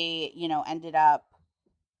they, ended up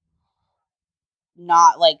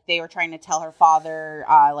not, they were trying to tell her father,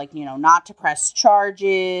 not to press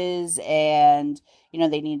charges, and,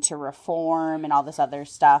 they need to reform and all this other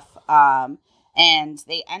stuff, and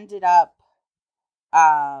they ended up,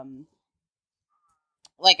 I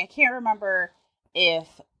can't remember if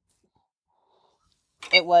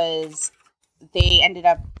it was, they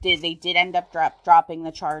did end up dropping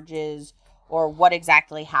the charges, or what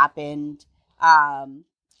exactly happened,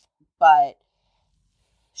 but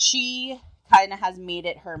she kind of has made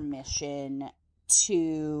it her mission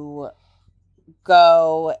to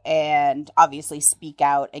go and obviously speak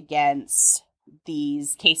out against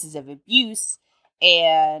these cases of abuse.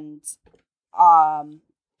 And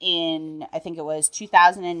in, I think it was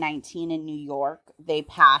 2019 in New York, they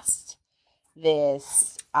passed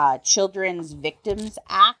this Children's Victims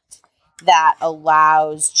Act that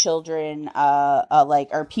allows children,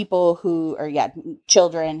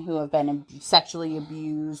 children who have been sexually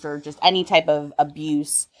abused, or just any type of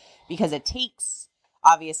abuse, because it takes,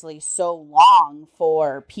 obviously, so long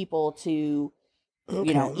for people to,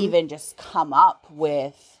 even just come up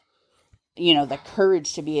with, the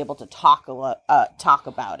courage to be able to talk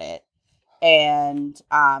about it. And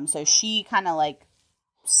so she kind of,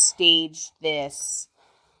 staged this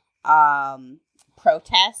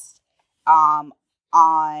protest on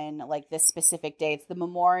this specific day. It's the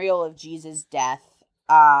memorial of Jesus' death,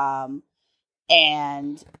 and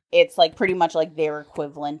it's pretty much their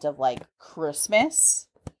equivalent of Christmas.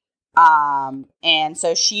 And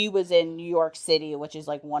so she was in New York City, which is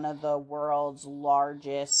one of the world's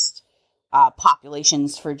largest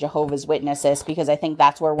populations for Jehovah's Witnesses, because I think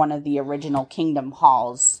that's where one of the original Kingdom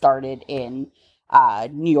Halls started, in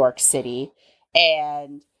New York City.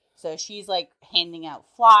 And so she's handing out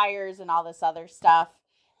flyers and all this other stuff,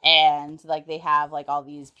 and they have all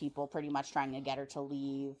these people pretty much trying to get her to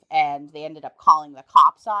leave, and they ended up calling the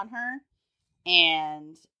cops on her,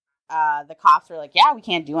 and the cops were like, yeah, we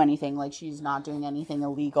can't do anything, she's not doing anything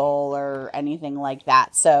illegal or anything like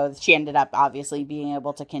that. So she ended up obviously being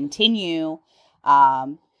able to continue,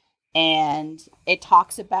 and it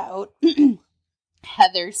talks about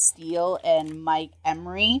Heather Steele and Mike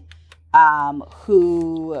Emery,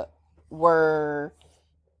 who were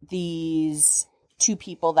these two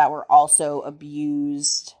people that were also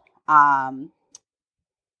abused, not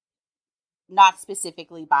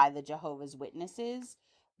specifically by the Jehovah's Witnesses,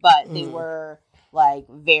 but they were like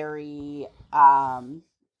very, I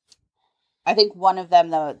think one of them,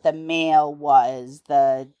 the male was,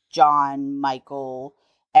 the John Michael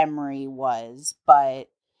Emery was, but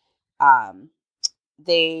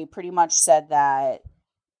they pretty much said that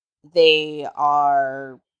they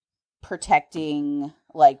are protecting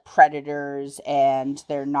like predators, and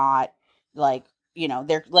they're not like,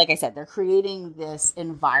 they're, like I said, they're creating this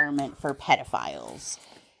environment for pedophiles.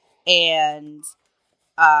 And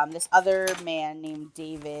this other man named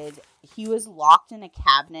David, he was locked in a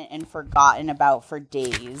cabinet and forgotten about for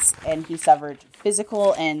days, and he suffered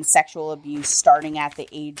physical and sexual abuse starting at the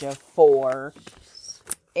age of 4.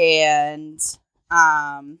 And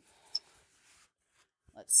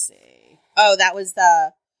let's see. Oh, that was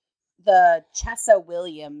the Chessa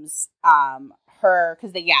Williams,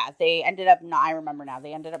 because they ended up not, I remember now,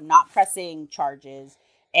 they ended up not pressing charges,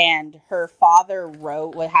 and her father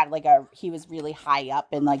he was really high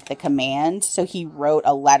up in like the command, so he wrote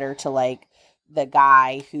a letter to like the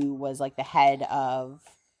guy who was like the head of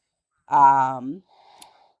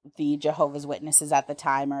the Jehovah's Witnesses at the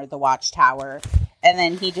time, or the Watchtower, and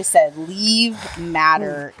then he just said, leave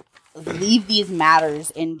these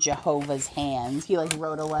matters in Jehovah's hands. He like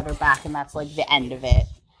wrote a letter back, and that's like the end of it.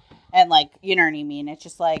 And like, you know what I mean? It's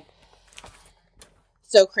just like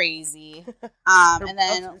so crazy. And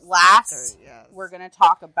then last, we're gonna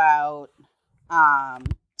talk about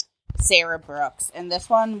Sarah Brooks, and this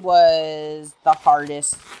one was the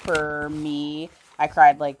hardest for me. I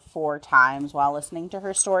cried like 4 times while listening to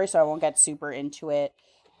her story, so I won't get super into it.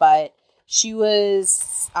 But she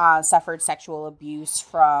was suffered sexual abuse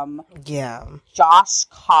from Josh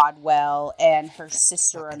Codwell and her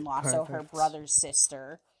sister-in-law, so her brother's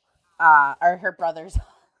sister, or her brother's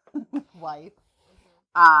wife.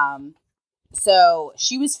 So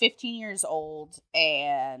she was 15 years old,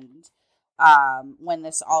 and when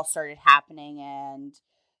this all started happening, and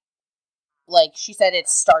like she said, it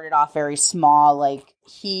started off very small. Like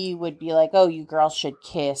he would be like, "Oh, you girls should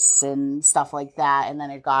kiss" and stuff like that, and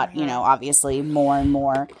then it got, obviously more and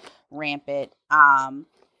more rampant.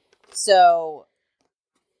 So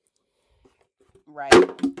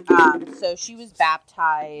she was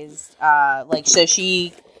baptized. So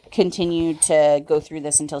she continued to go through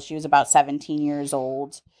this until she was about 17 years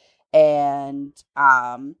old, and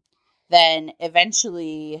then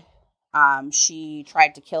eventually. She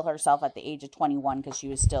tried to kill herself at the age of 21 because she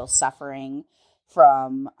was still suffering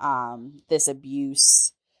from this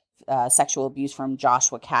abuse, sexual abuse from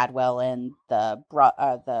Joshua Cadwell and the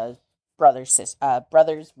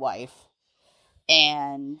brother's wife.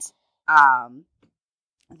 And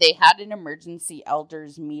they had an emergency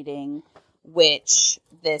elders meeting, which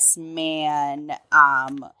this man,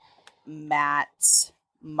 Matt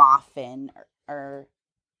Moffin,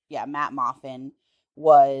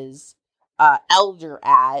 was elder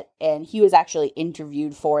at, and he was actually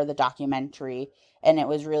interviewed for the documentary, and it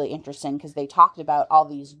was really interesting because they talked about all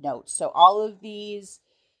these notes. So all of these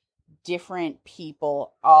different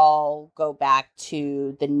people all go back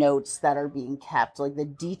to the notes that are being kept, like the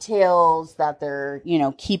details that they're,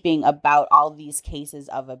 keeping about all these cases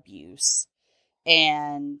of abuse.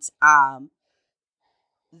 And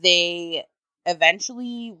they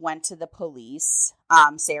eventually went to the police.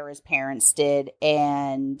 Sarah's parents did,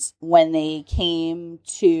 and when they came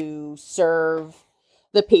to serve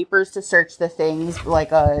the papers to search the things,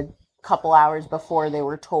 like a couple hours before, they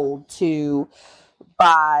were told to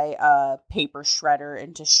buy a paper shredder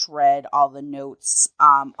and to shred all the notes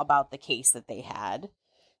about the case that they had.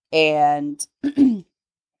 And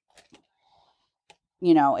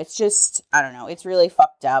it's just, I don't know, it's really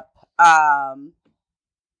fucked up.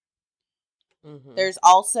 There's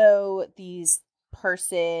also these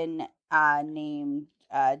person named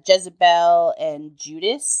Jezebel and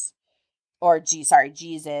Jesus,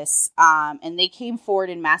 and they came forward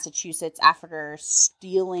in Massachusetts after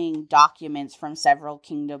stealing documents from several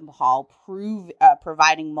Kingdom Hall,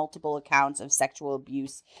 providing multiple accounts of sexual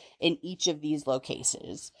abuse in each of these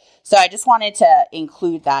locations. So I just wanted to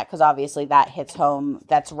include that because obviously that hits home.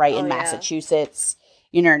 That's right in Massachusetts.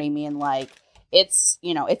 You know what I mean? Like, it's,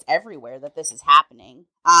 it's everywhere that this is happening.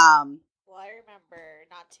 Well, I remember,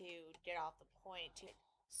 not to get off the point, to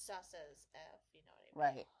sus as F, you know what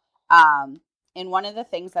I mean? Right. And one of the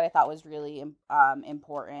things that I thought was really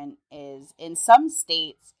important is in some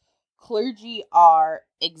states, clergy are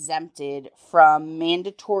exempted from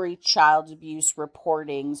mandatory child abuse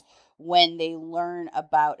reportings when they learn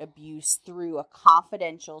about abuse through a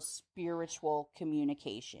confidential spiritual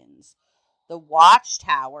communications. The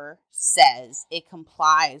Watchtower says it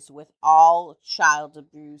complies with all child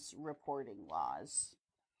abuse reporting laws.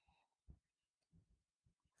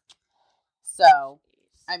 So,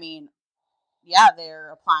 I mean, yeah, they're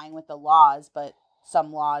applying with the laws, but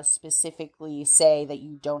some laws specifically say that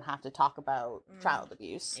you don't have to talk about child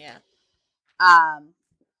abuse. Yeah.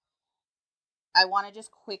 I want to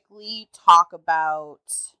just quickly talk about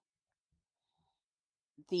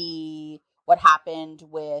what happened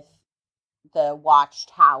with the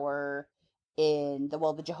Watchtower in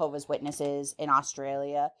the Jehovah's Witnesses in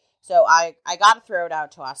Australia. So I got to throw it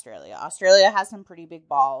out to Australia. Australia has some pretty big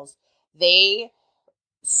balls. They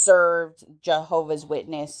served Jehovah's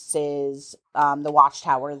Witnesses, the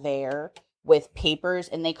Watchtower there, with papers,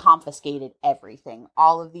 and they confiscated everything,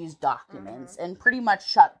 all of these documents, and pretty much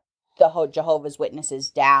shut the Jehovah's Witnesses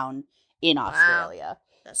down in Australia.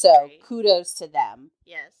 That's so great. Kudos to them.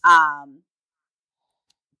 Yes.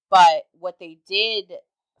 But what they did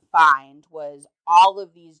find was all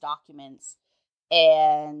of these documents,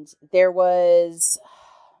 and there was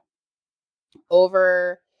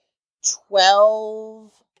over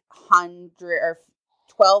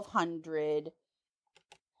 1,200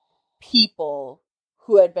 people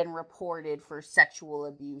who had been reported for sexual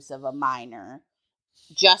abuse of a minor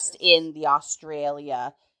just in the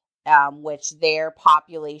Australia, which their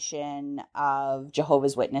population of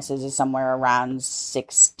Jehovah's Witnesses is somewhere around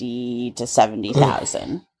 60 to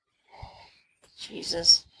 70,000.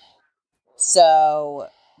 Jesus. So,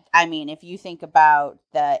 I mean, if you think about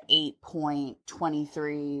the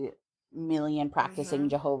 8.23 million practicing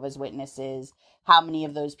Jehovah's Witnesses, how many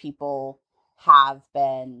of those people have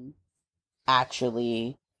been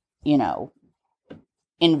actually,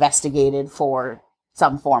 investigated for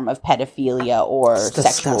some form of pedophilia or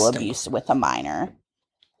sexual abuse with a minor?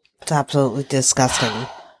 It's absolutely disgusting.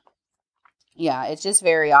 Yeah, it's just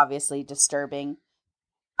very obviously disturbing.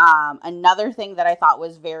 Another thing that I thought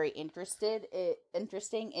was very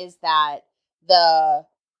interesting is that the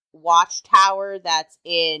Watchtower that's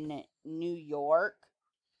in New York,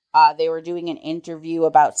 they were doing an interview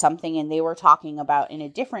about something, and they were talking about in a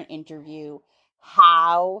different interview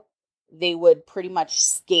how they would pretty much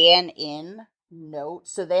scan in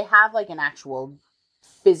notes. So they have like an actual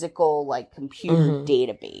physical like computer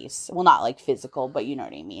database. Well, not like physical, but you know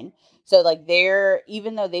what I mean. So like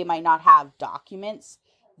even though they might not have documents,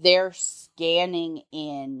 they're scanning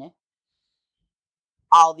in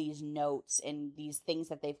all these notes and these things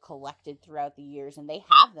that they've collected throughout the years, and they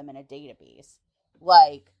have them in a database.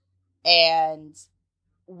 And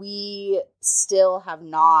we still have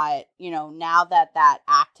not, now that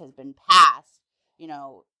act has been passed,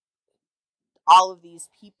 all of these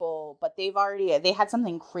people, but they had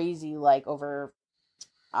something crazy like over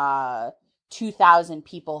 2,000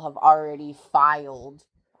 people have already filed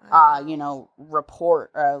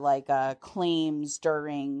report or claims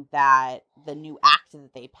during the new act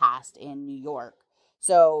that they passed in New York.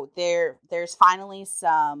 So there's finally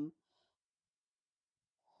some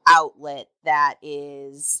outlet that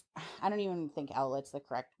is, I don't even think outlet's the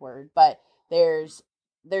correct word, but there's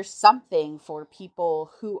something for people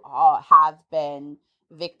who have been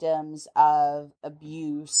victims of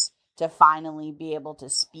abuse to finally be able to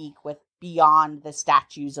speak with beyond the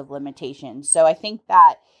statutes of limitations. So I think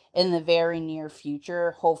that in the very near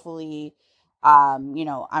future, hopefully,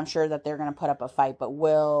 I'm sure that they're going to put up a fight, but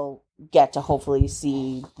we'll get to hopefully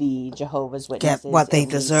see the Jehovah's Witnesses get what they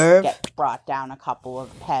deserve, get brought down a couple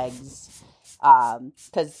of pegs,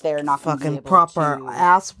 because they're not going to be able proper to,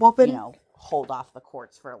 ass whooping, hold off the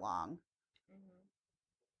courts for long.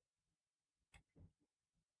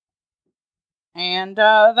 And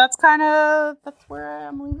that's where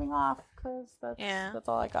I'm leaving off, because that's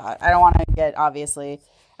all I got. I don't want to get, obviously,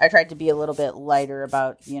 I tried to be a little bit lighter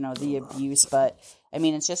about, the abuse, but, I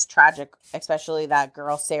mean, it's just tragic, especially that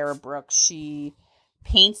girl, Sarah Brooks. She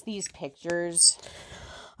paints these pictures.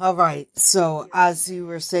 All right, so as you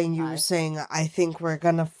were saying, I think we're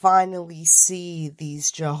going to finally see these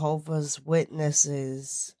Jehovah's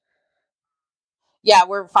Witnesses. Yeah,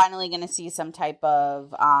 we're finally going to see some type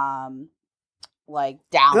of,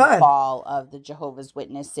 downfall of the Jehovah's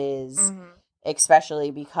Witnesses,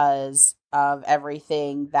 especially because of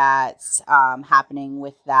everything that's happening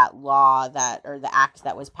with that law or the act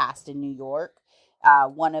that was passed in New York.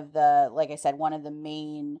 One of the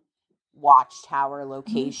main Watchtower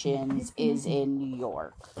locations is in New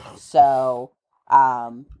York. So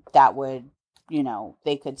that would,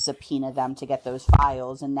 they could subpoena them to get those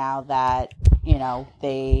files. And now that,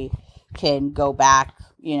 they can go back,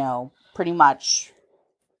 pretty much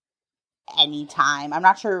any time. I'm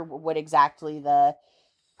not sure what exactly the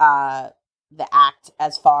act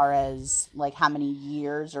as far as like how many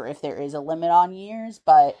years or if there is a limit on years,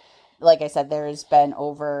 but like I said, there's been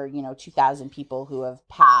over 2,000 people who have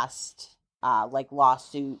passed like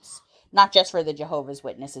lawsuits, not just for the Jehovah's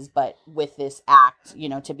Witnesses, but with this act,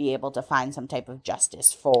 to be able to find some type of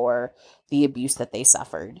justice for the abuse that they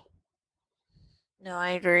suffered. No, I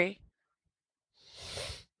agree.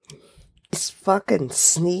 These fucking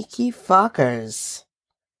sneaky fuckers.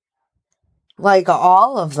 Like,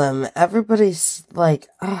 all of them. Everybody's like,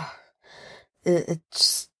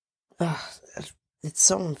 it's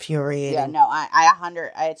so infuriating. Yeah, no,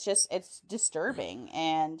 it's disturbing,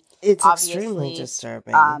 and it's extremely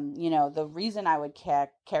disturbing. The reason I would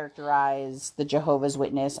characterize the Jehovah's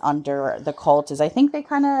Witness under the cult is I think they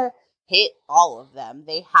kind of hit all of them.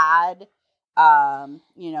 They had,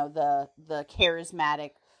 the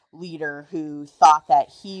charismatic leader who thought that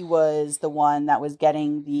he was the one that was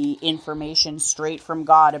getting the information straight from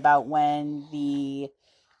God about when the,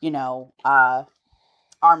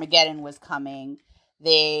 Armageddon was coming.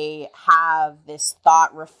 They have this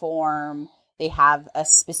thought reform. They have a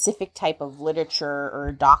specific type of literature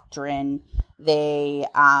or doctrine. They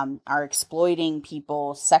are exploiting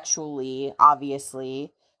people sexually,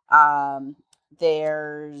 obviously.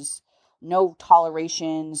 There's no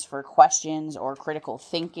tolerations for questions or critical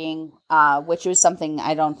thinking, which was something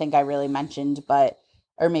I don't think I really mentioned,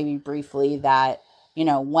 or maybe briefly, that,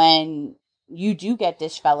 when you do get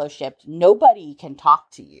disfellowshipped, nobody can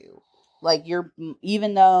talk to you. Like,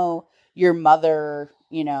 even though your mother,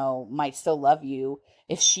 might still love you,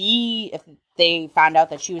 if they found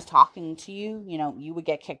out that she was talking to you, you would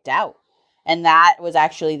get kicked out. And that was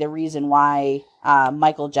actually the reason why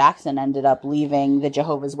Michael Jackson ended up leaving the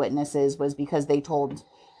Jehovah's Witnesses, was because they told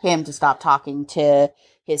him to stop talking to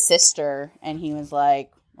his sister. And he was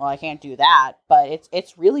like, well, I can't do that. But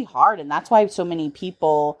it's really hard. And that's why so many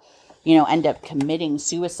people, end up committing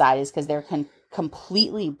suicide, is because they're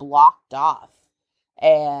completely blocked off.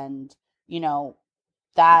 And,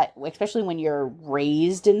 that, especially when you're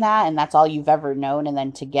raised in that and that's all you've ever known, and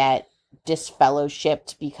then to get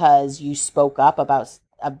disfellowshipped because you spoke up about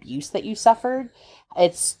abuse that you suffered,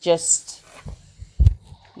 it's just,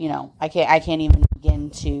 I can't even begin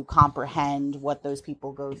to comprehend what those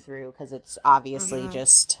people go through, because it's obviously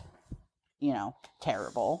just,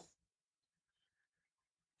 terrible.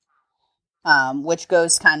 Which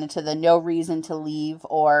goes kind of to the no reason to leave,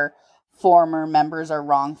 or former members are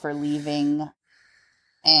wrong for leaving,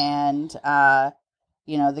 and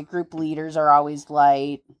the group leaders are always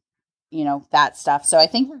light, that stuff. So I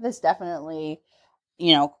think that this definitely,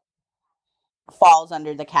 falls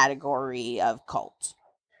under the category of cult.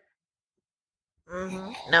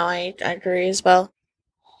 Mm-hmm. No, I agree as well.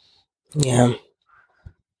 Yeah.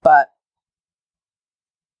 But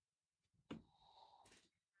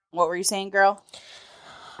what were you saying, girl?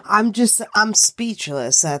 I'm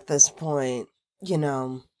speechless at this point,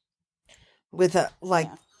 with Yeah.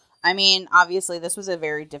 I mean, obviously this was a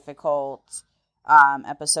very difficult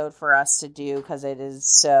episode for us to do, because it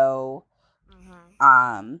is so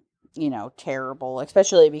terrible,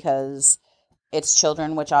 especially because it's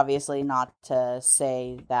children, which obviously, not to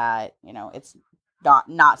say that, it's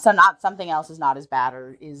not something else is not as bad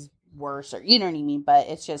or is worse, or, you know what I mean, but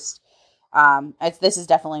it's just this is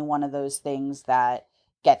definitely one of those things that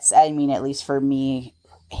gets, I mean, at least for me,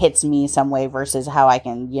 hits me some way, versus how I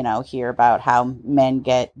can, hear about how men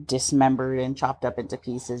get dismembered and chopped up into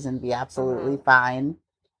pieces and be absolutely fine.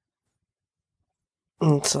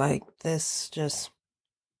 It's like this just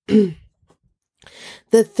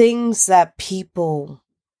the things that people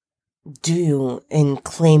do and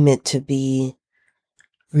claim it to be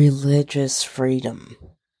religious freedom,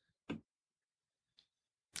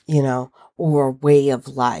 or a way of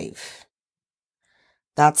life.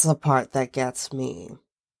 That's the part that gets me.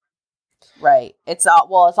 Right. It's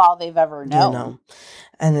all they've ever known.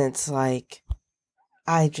 And it's like,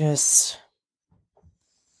 it's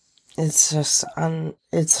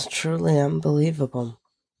truly unbelievable.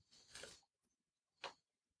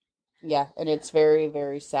 Yeah, and it's very,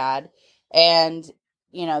 very sad. And,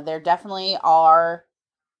 there definitely are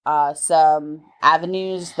some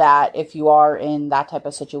avenues that, if you are in that type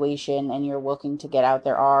of situation and you're looking to get out,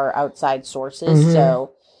 there are outside sources. Mm-hmm.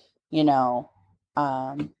 So,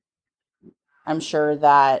 I'm sure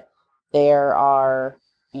that there are,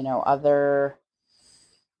 other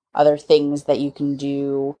things that you can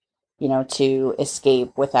do, to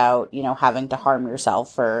escape without, having to harm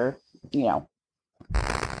yourself or,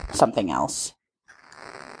 something else.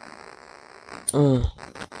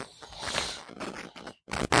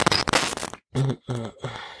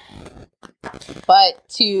 But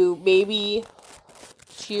to maybe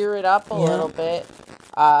cheer it up a little bit,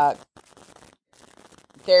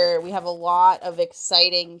 we have a lot of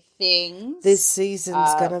exciting things. This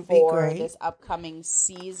season's gonna be great. This upcoming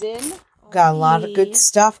season. Got a lot of good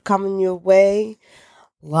stuff coming your way.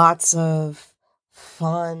 Lots of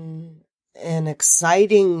fun and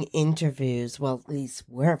exciting interviews. Well, at least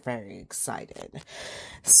we're very excited.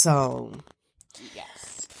 So,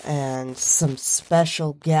 Yes. and some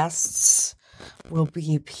special guests will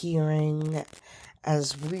be appearing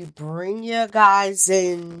as we bring you guys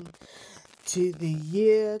in to the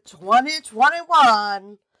year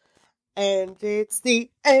 2021. And it's the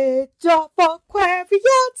age of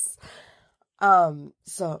Aquarius.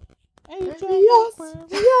 So,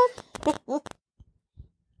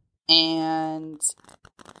 and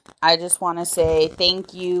I just want to say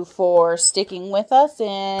thank you for sticking with us,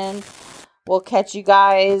 and we'll catch you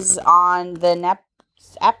guys on the next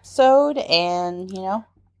episode. And,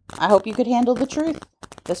 I hope you could handle the truth.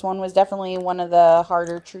 This one was definitely one of the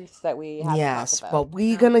harder truths that we have to talk about. But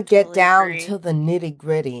we're going to get totally down agree. to the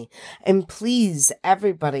nitty-gritty. And please,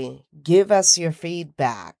 everybody, give us your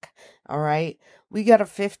feedback. All right? We got a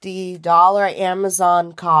 $50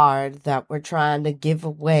 Amazon card that we're trying to give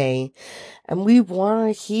away. And we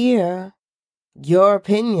want to hear your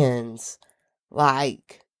opinions.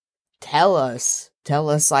 Like, tell us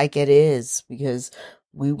like it is. Because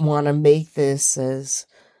we want to make this as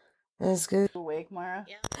good. Awake, Mara?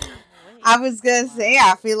 Yeah, I was gonna say,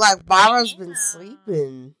 I feel like Mara's been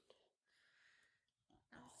sleeping.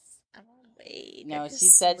 I'm awake. No, I she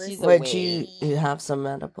just said she's listened. Would you have some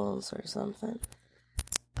edibles or something?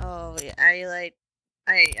 Oh, yeah, I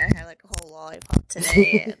had like a whole lollipop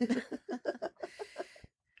today,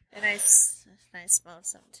 and I smoked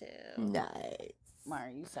some too. Nice.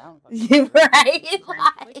 Mara, you sound fucking... You're right.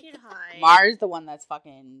 I'm wicked high. Mara's the one that's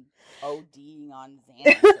fucking ODing on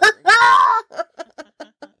Xanax.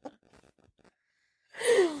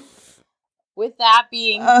 With that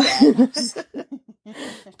being said...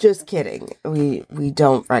 Just kidding. We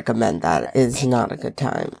don't recommend that. It's not a good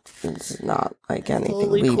time. It's not like anything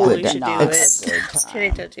Totally we cool. would You should do not it. ex- Just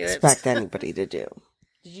kidding, don't do it. expect anybody to do.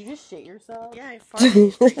 Did you just shit yourself? Yeah, I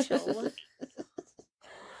farted, Rachel.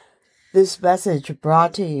 This message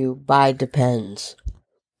brought to you by Depends.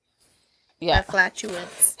 Yeah. My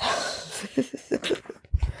flatulence.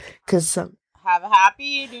 Because some... Have a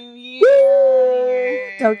happy New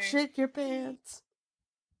Year. Don't shit your pants.